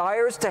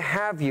desires to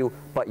have you,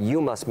 but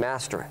you must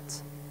master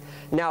it."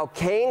 Now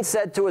Cain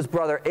said to his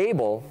brother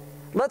Abel,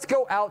 "Let's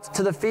go out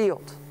to the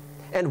field."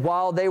 And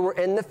while they were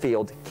in the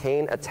field,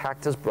 Cain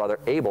attacked his brother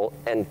Abel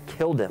and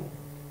killed him.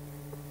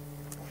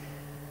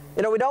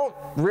 You know, we don't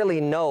really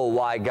know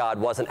why God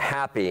wasn't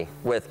happy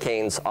with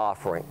Cain's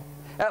offering.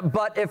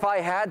 But if I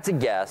had to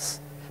guess,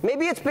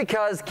 maybe it's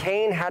because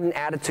Cain had an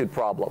attitude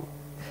problem.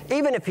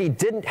 Even if he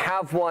didn't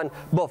have one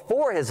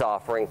before his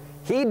offering,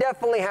 he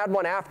definitely had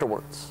one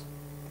afterwards.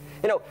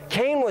 You know,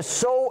 Cain was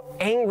so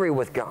angry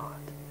with God.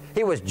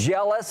 He was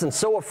jealous and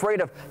so afraid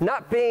of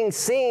not being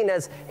seen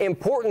as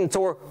important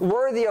or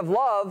worthy of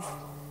love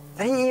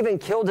that he even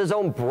killed his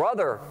own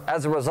brother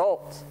as a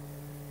result.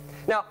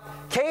 Now,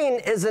 Cain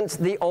isn't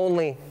the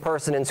only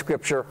person in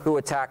Scripture who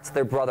attacked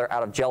their brother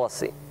out of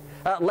jealousy.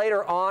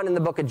 Later on in the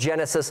book of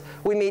Genesis,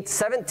 we meet a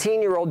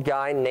 17-year-old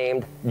guy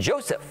named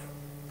Joseph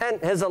and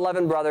his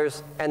 11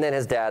 brothers, and then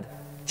his dad,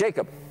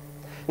 Jacob.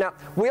 Now,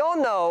 we all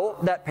know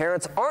that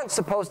parents aren't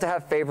supposed to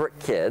have favorite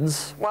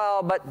kids.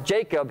 Well, but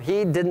Jacob,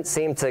 he didn't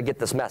seem to get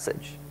this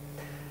message.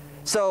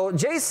 So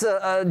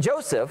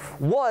Joseph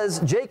was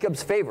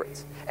Jacob's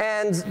favorite,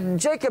 and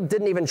Jacob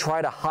didn't even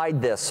try to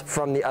hide this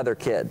from the other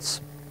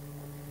kids.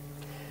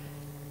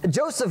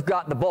 Joseph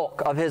got the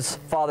bulk of his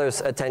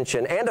father's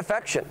attention and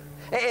affection.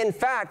 In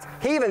fact,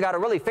 he even got a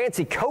really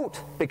fancy coat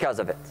because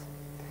of it.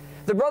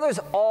 The brothers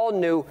all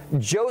knew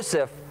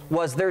Joseph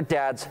was their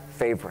dad's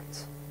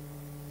favorite,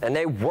 and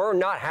they were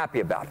not happy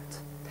about it,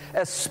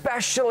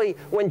 especially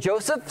when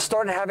Joseph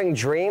started having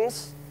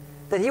dreams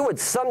that he would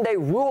someday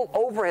rule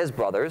over his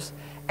brothers,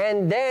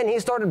 and then he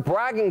started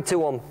bragging to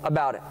them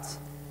about it.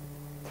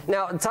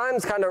 Now,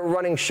 time's kind of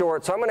running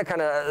short, so I'm going to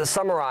kind of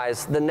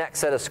summarize the next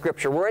set of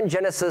Scripture. We're in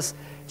Genesis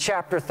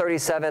chapter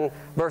 37,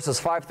 verses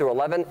 5 through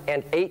 11,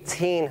 and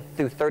 18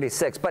 through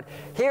 36. But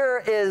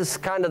here is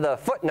kind of the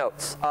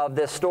footnotes of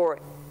this story.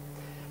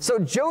 So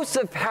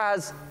Joseph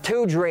has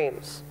two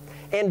dreams.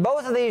 In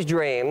both of these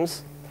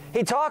dreams,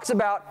 he talks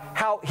about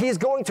how he's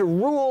going to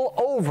rule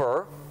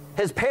over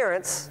his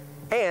parents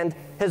and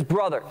his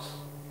brothers.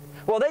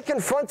 Well, they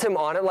confront him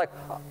on it like,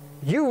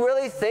 "You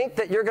really think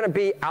that you're going to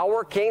be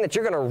our king, that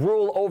you're going to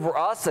rule over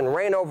us and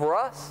reign over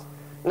us?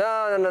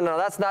 No,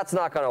 that's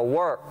not going to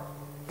work."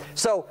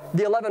 So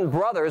the 11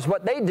 brothers,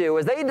 what they do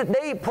is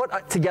they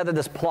put together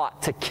this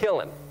plot to kill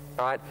him.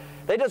 All right?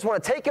 They just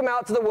want to take him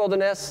out to the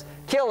wilderness,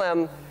 kill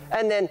him,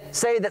 and then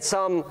say that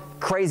some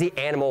crazy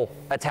animal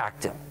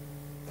attacked him.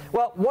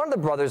 Well, one of the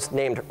brothers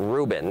named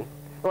Reuben,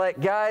 like,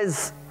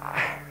 "Guys,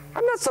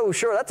 I'm not so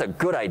sure that's a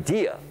good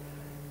idea.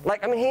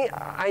 Like, I mean,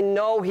 I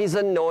know he's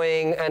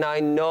annoying, and I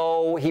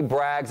know he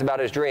brags about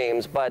his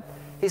dreams, but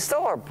he's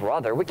still our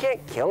brother. We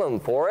can't kill him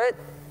for it.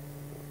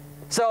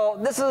 So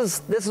this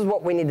is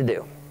what we need to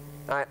do.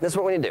 All right, this is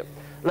what we need to do.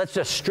 Let's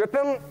just strip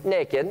him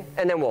naked,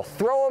 and then we'll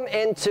throw him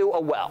into a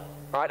well.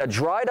 All right, a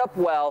dried up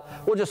well.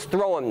 We'll just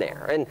throw him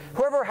there, and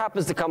whoever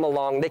happens to come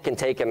along, they can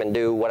take him and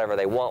do whatever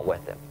they want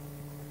with him."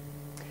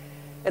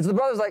 And so the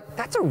brother's like,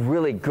 "That's a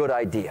really good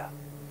idea."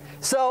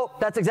 So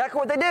that's exactly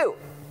what they do.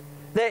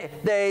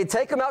 They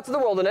take him out to the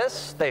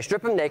wilderness, they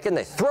strip him naked, and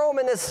they throw him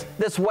in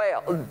this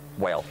well.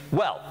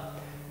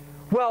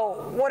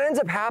 Well, what ends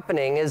up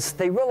happening is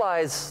they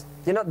realize,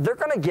 they're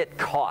going to get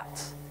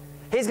caught.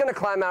 He's going to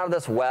climb out of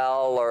this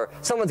well, or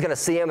someone's going to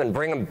see him and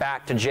bring him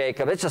back to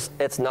Jacob.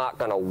 It's not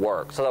going to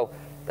work. So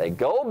they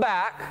go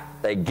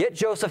back, they get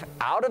Joseph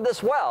out of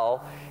this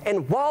well,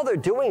 and while they're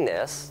doing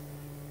this,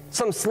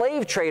 some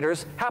slave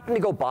traders happen to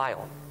go by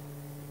him.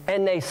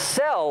 And they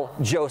sell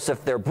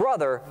Joseph, their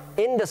brother,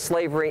 into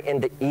slavery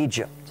into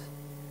Egypt.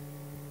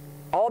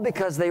 All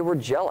because they were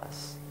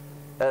jealous.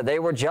 They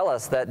were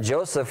jealous that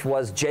Joseph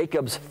was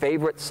Jacob's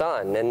favorite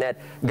son and that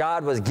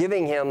God was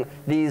giving him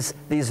these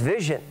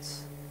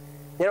visions.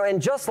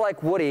 And just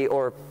like Woody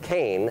or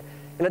Cain,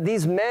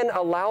 these men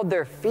allowed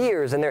their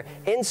fears and their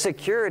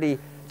insecurity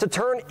to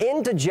turn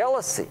into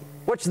jealousy,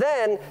 which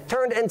then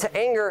turned into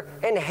anger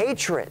and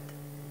hatred.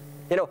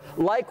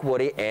 Like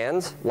Woody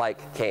and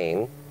like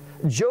Cain,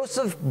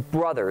 Joseph's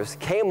brothers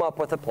came up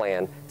with a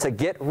plan to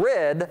get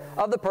rid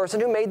of the person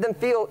who made them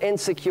feel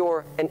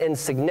insecure and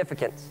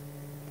insignificant.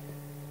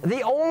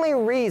 The only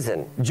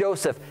reason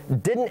Joseph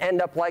didn't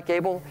end up like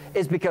Abel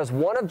is because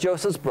one of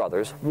Joseph's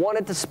brothers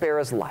wanted to spare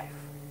his life.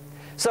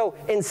 So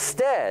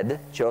instead,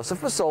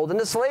 Joseph was sold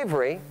into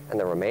slavery, and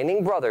the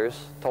remaining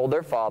brothers told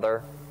their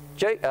father,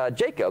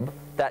 Jacob,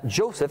 that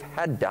Joseph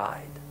had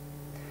died.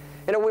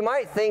 We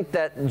might think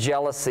that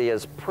jealousy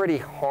is pretty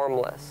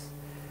harmless,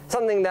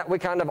 something that we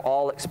kind of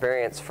all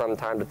experience from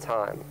time to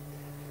time.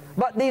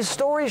 But these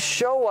stories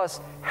show us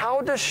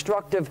how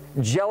destructive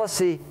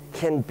jealousy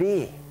can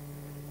be.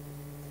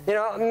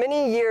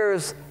 Many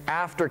years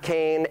after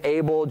Cain,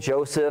 Abel,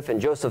 Joseph,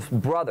 and Joseph's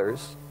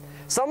brothers,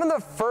 some of the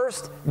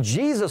first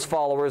Jesus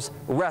followers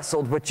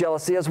wrestled with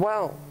jealousy as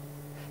well.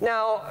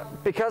 Now,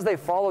 because they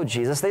followed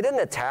Jesus, they didn't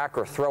attack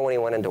or throw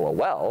anyone into a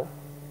well,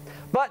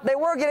 but they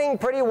were getting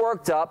pretty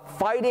worked up,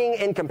 fighting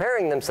and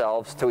comparing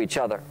themselves to each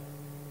other.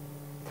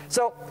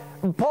 So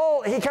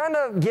Paul, he kind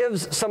of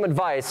gives some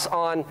advice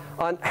on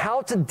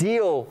how to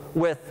deal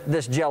with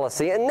this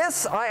jealousy. And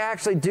this I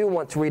actually do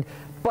want to read,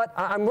 but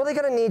I'm really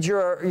going to need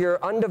your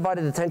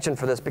undivided attention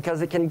for this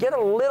because it can get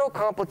a little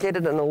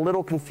complicated and a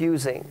little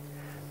confusing.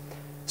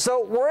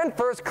 So we're in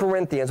 1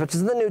 Corinthians, which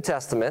is the New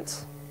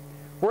Testament.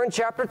 We're in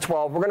chapter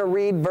 12. We're going to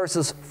read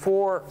verses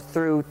 4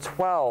 through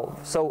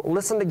 12. So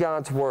listen to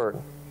God's word.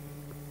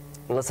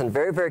 And listen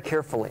very, very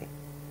carefully.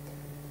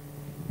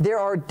 There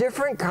are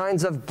different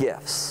kinds of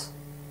gifts,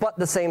 but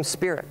the same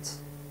Spirit.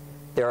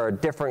 There are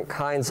different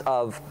kinds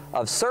of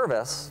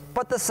service,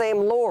 but the same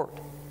Lord.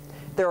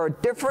 There are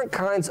different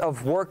kinds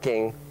of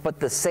working, but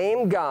the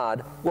same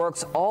God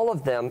works all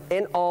of them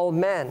in all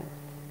men.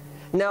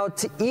 Now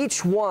to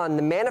each one,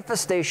 the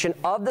manifestation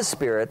of the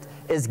Spirit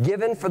is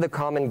given for the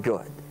common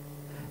good.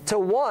 To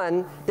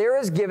one, there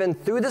is given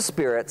through the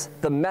Spirit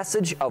the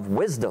message of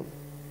wisdom.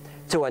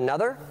 To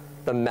another,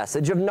 the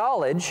message of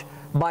knowledge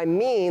by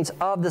means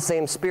of the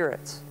same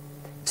Spirit.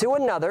 To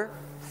another,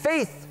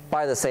 faith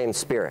by the same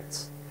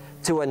Spirit.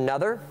 To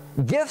another,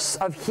 gifts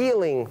of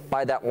healing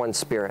by that one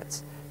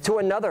Spirit. To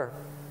another,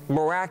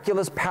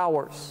 miraculous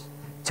powers.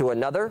 To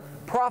another,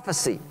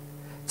 prophecy.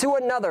 To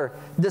another,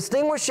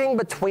 distinguishing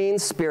between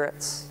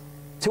spirits.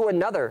 To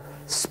another,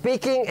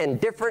 speaking in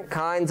different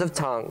kinds of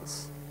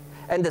tongues.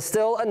 And to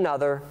still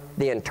another,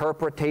 the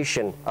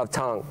interpretation of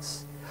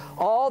tongues.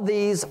 All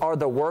these are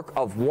the work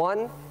of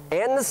one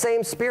and the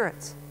same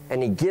Spirit,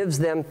 and He gives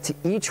them to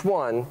each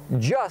one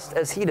just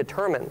as He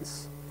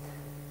determines.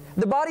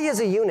 The body is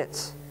a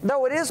unit,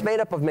 though it is made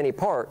up of many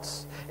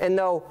parts, and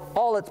though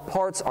all its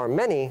parts are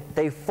many,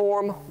 they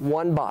form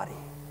one body.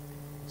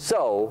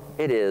 So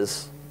it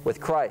is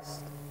with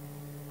Christ.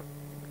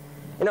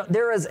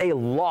 There is a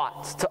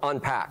lot to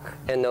unpack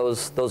in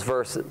those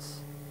verses.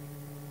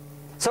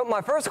 So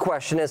my first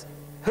question is,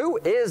 who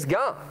is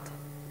God?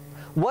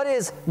 What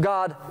is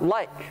God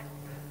like?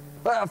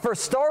 For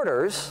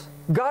starters,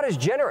 God is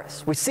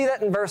generous. We see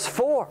that in verse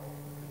 4.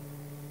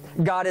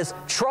 God is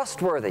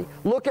trustworthy.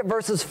 Look at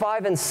verses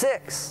 5 and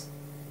 6.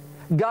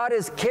 God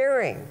is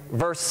caring,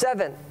 verse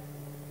 7.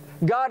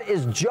 God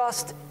is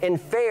just and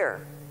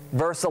fair,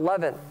 verse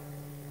 11.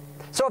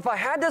 So if I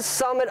had to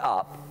sum it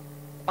up,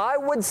 I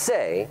would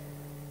say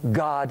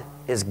God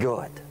is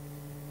good.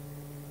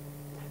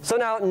 So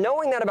now,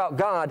 knowing that about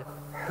God,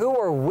 who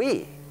are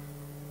we?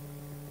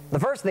 The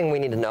first thing we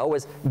need to know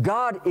is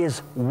God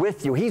is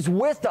with you. He's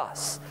with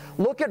us.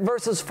 Look at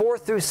verses 4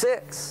 through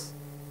 6.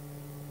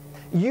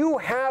 You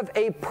have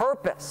a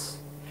purpose,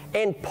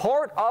 and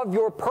part of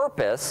your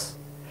purpose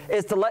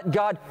is to let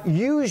God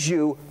use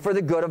you for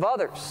the good of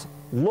others.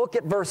 Look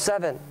at verse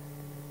 7.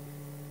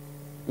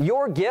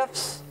 Your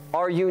gifts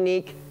are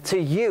unique to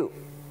you.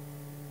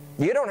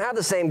 You don't have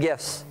the same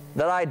gifts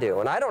that I do,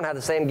 and I don't have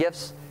the same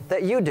gifts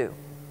that you do.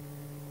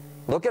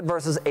 Look at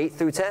verses 8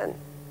 through 10.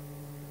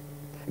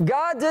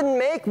 God didn't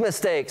make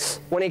mistakes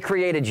when He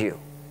created you.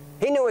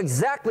 He knew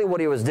exactly what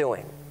He was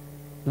doing.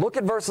 Look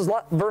at verse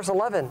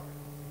 11.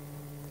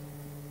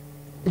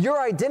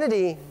 Your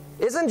identity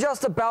isn't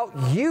just about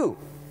you.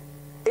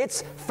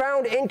 It's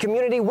found in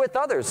community with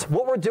others.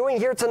 What we're doing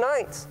here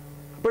tonight.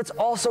 but it's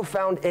also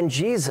found in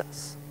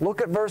Jesus.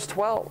 Look at verse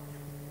 12.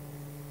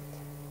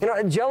 You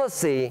know,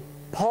 jealousy,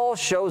 Paul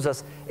shows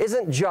us,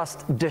 isn't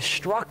just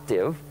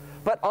destructive,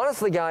 but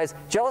honestly, guys,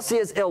 jealousy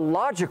is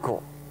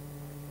illogical.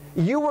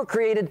 You were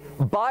created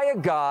by a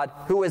God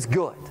who is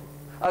good,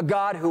 a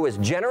God who is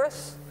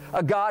generous,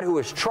 a God who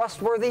is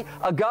trustworthy,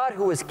 a God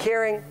who is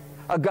caring,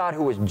 a God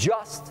who is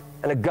just,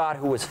 and a God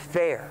who is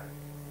fair.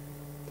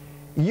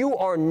 You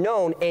are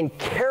known and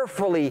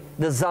carefully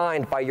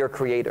designed by your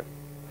Creator,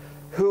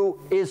 who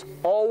is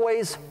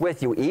always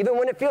with you, even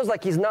when it feels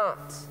like He's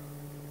not.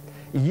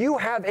 You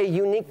have a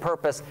unique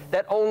purpose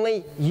that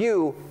only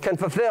you can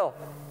fulfill.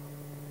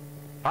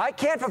 I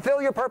can't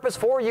fulfill your purpose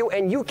for you,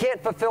 and you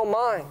can't fulfill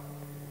mine.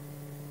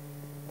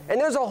 And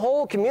there's a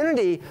whole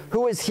community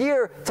who is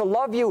here to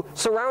love you,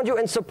 surround you,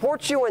 and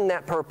support you in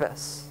that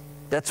purpose.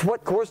 That's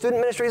what Core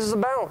Student Ministries is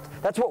about.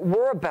 That's what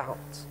we're about.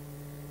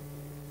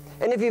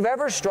 And if you've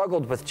ever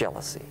struggled with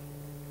jealousy,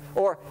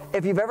 or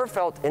if you've ever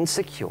felt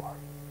insecure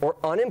or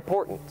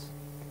unimportant,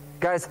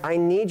 guys, I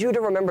need you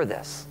to remember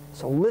this.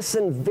 So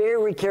listen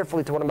very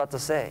carefully to what I'm about to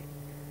say.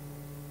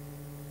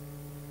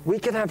 We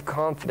can have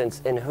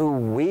confidence in who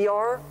we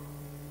are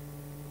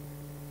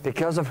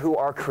because of who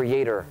our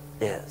Creator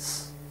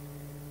is.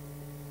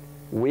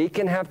 We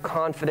can have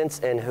confidence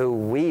in who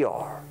we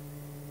are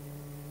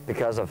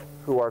because of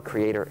who our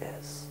Creator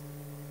is.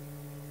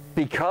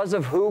 Because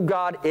of who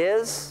God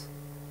is,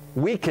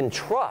 we can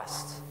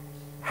trust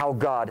how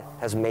God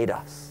has made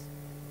us.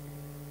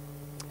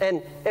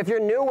 And if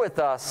you're new with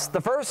us, the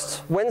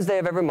first Wednesday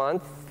of every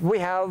month, we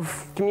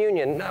have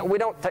communion. We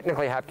don't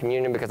technically have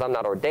communion because I'm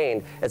not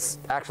ordained. It's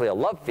actually a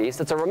love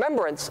feast. It's a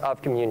remembrance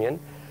of communion.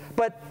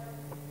 But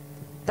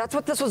that's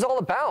what this was all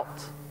about.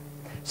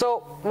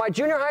 So my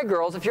junior high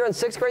girls, if you're in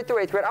 6th grade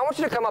through 8th grade, I want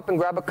you to come up and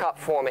grab a cup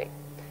for me.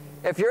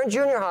 If you're a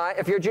junior high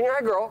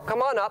girl,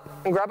 come on up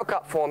and grab a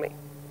cup for me.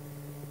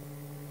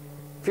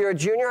 If you're a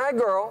junior high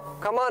girl,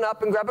 come on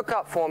up and grab a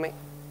cup for me.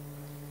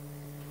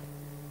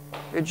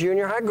 If you're a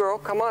junior high girl,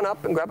 come on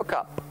up and grab a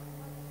cup.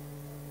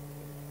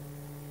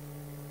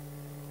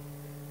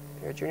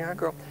 If you're a junior high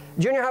girl.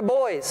 Junior high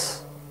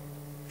boys.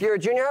 If you're a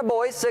junior high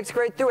boy, 6th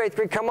grade through 8th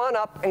grade, come on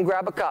up and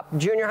grab a cup.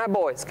 Junior high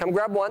boys, come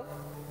grab one.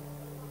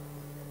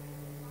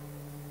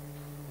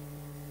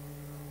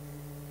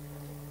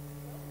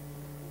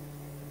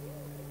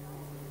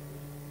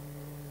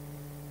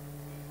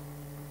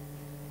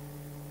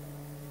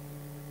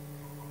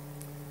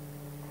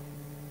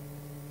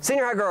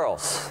 Senior high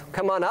girls,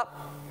 come on up.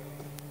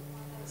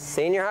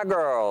 Senior high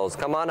girls,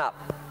 come on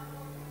up.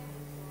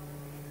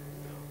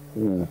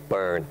 Ooh,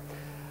 burn.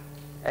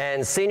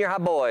 And senior high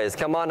boys,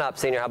 come on up,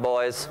 senior high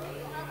boys.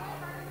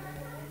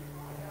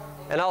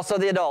 And also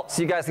the adults,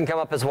 you guys can come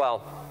up as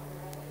well.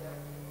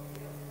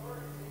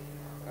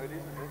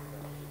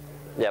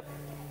 Yep.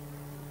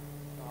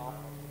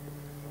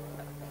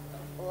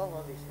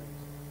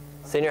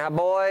 Senior high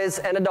boys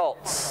and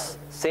adults.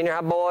 Senior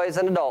high boys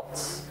and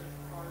adults.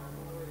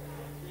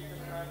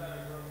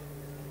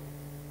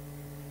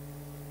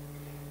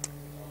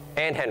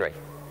 And Henry.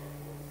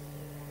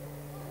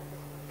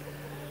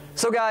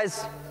 So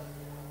guys,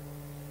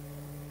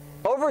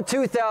 over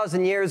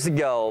 2,000 years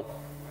ago,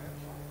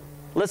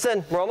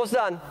 listen, we're almost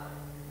done.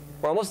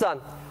 We're almost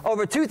done.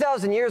 Over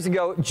 2,000 years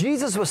ago,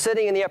 Jesus was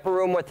sitting in the upper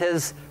room with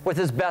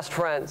his best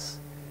friends.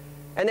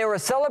 And they were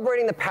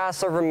celebrating the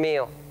Passover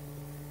meal.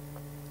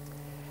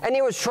 And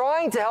he was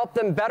trying to help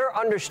them better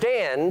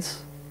understand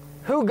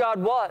who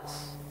God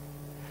was,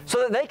 so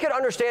that they could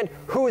understand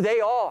who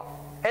they are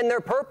and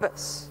their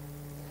purpose.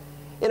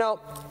 You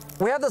know,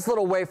 we have this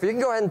little wafer. You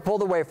can go ahead and pull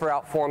the wafer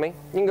out for me.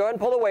 You can go ahead and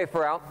pull the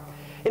wafer out.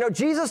 You know,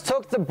 Jesus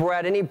took the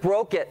bread and he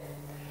broke it.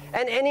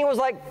 And he was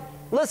like,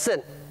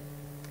 listen,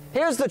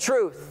 here's the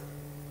truth.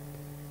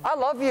 I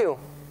love you.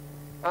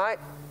 All right?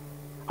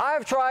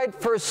 I've tried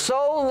for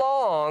so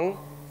long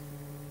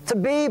to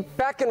be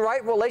back in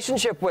right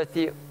relationship with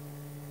you.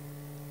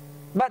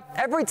 But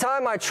every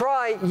time I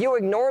try, you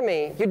ignore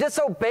me. You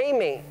disobey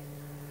me.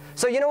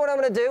 So you know what I'm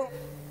going to do?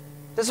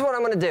 This is what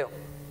I'm going to do.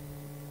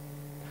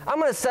 I'm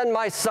going to send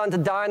my son to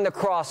die on the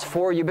cross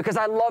for you because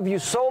I love you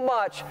so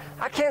much.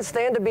 I can't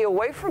stand to be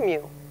away from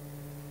you.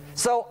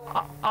 So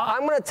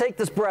I'm going to take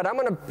this bread. I'm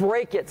going to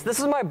break it. This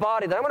is my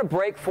body that I'm going to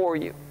break for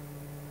you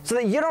so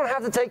that you don't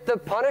have to take the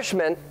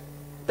punishment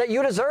that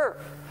you deserve.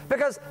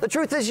 Because the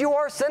truth is you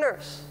are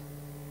sinners.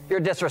 You're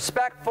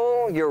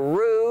disrespectful. You're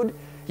rude.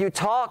 You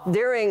talk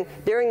during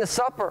the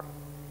supper.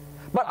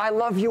 But I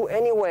love you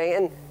anyway,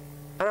 and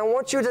I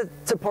want you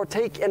to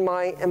partake in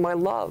my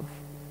love.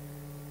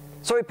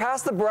 So he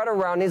passed the bread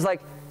around, and he's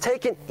like,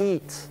 take and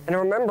eat, and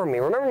remember me.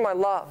 Remember my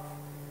love.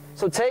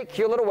 So take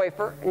your little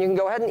wafer, and you can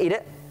go ahead and eat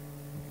it.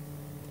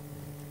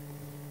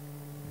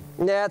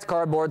 Yeah, it's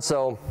cardboard,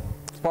 so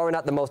it's probably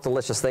not the most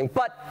delicious thing.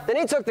 But then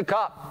he took the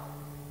cup.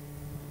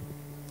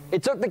 He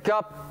took the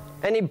cup,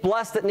 and he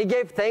blessed it, and he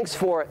gave thanks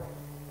for it.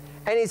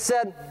 And he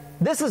said,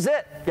 this is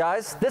it,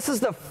 guys. This is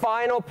the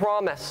final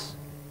promise.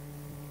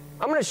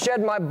 I'm going to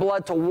shed my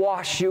blood to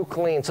wash you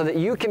clean so that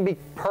you can be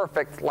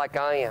perfect like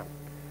I am.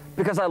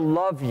 Because I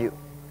love you.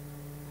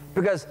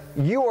 because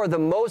you are the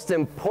most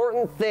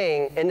important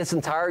thing in this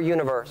entire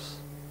universe.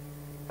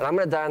 And I'm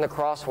going to die on the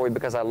cross for you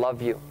because I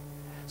love you.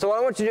 So what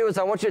I want you to do is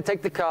I want you to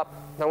take the cup,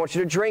 and I want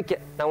you to drink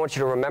it, and I want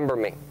you to remember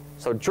me.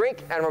 So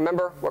drink and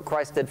remember what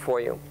Christ did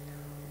for you.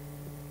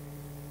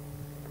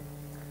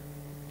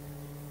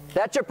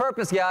 That's your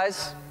purpose,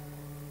 guys.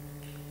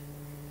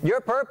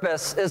 Your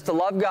purpose is to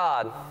love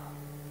God,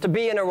 to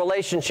be in a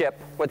relationship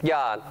with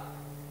God.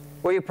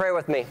 Will you pray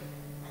with me?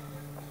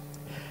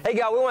 Hey,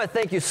 God, we want to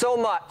thank you so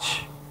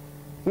much.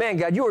 Man,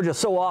 God, you are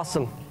just so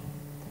awesome.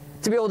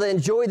 To be able to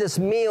enjoy this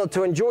meal,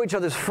 to enjoy each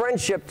other's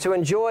friendship, to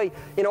enjoy,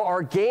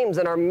 our games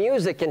and our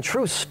music and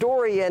True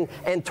Story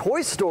and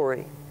Toy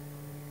Story.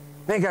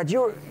 Man, God,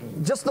 you're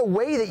just the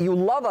way that you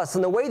love us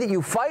and the way that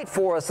you fight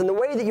for us and the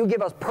way that you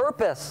give us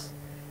purpose.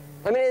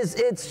 I mean,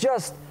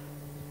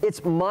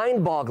 it's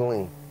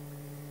mind-boggling.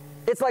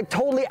 It's like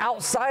totally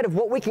outside of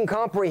what we can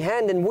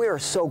comprehend, and we are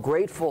so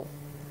grateful.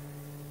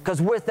 Because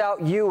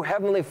without you,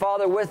 Heavenly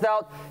Father,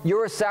 without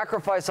your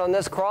sacrifice on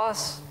this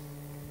cross,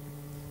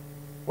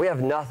 we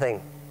have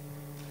nothing.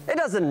 It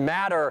doesn't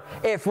matter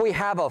if we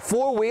have a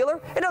four-wheeler.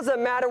 It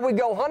doesn't matter if we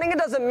go hunting. It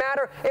doesn't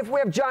matter if we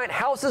have giant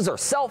houses or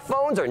cell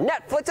phones or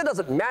Netflix. It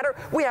doesn't matter.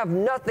 We have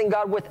nothing,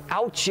 God,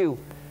 without you.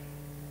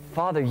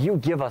 Father, you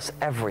give us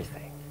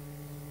everything.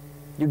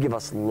 You give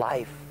us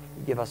life.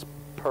 You give us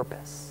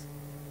purpose.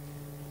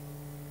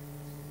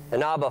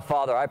 And Abba,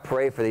 Father, I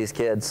pray for these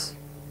kids.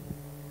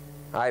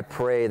 I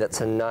pray that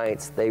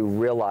tonight they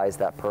realize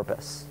that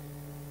purpose,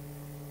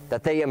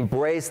 that they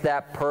embrace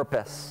that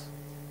purpose,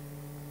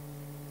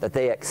 that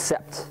they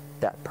accept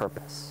that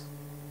purpose.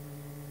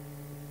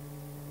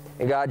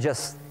 And God,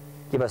 just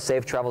give us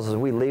safe travels as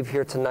we leave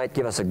here tonight.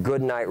 Give us a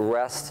good night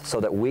rest so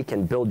that we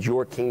can build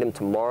your kingdom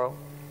tomorrow.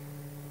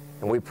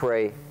 And we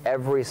pray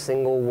every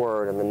single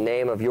word in the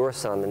name of your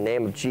Son, the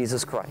name of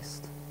Jesus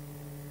Christ.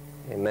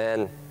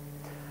 Amen.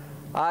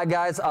 All right,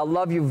 guys, I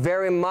love you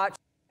very much.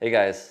 Hey,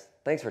 guys.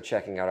 Thanks for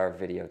checking out our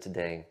video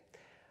today.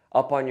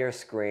 Up on your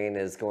screen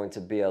is going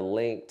to be a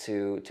link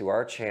to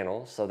our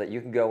channel so that you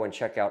can go and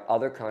check out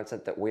other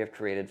content that we have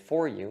created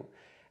for you.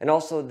 And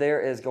also there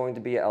is going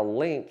to be a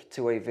link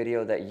to a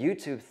video that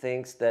YouTube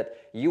thinks that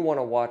you want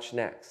to watch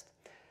next.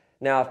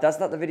 Now, if that's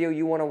not the video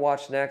you want to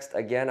watch next,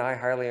 again, I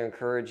highly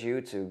encourage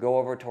you to go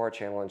over to our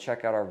channel and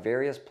check out our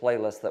various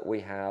playlists that we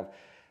have,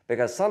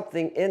 because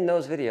something in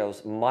those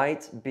videos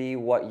might be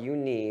what you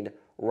need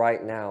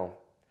right now.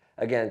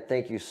 Again,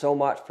 thank you so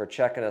much for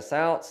checking us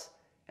out,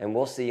 and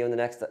we'll see you in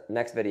the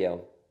next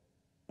video.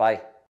 Bye.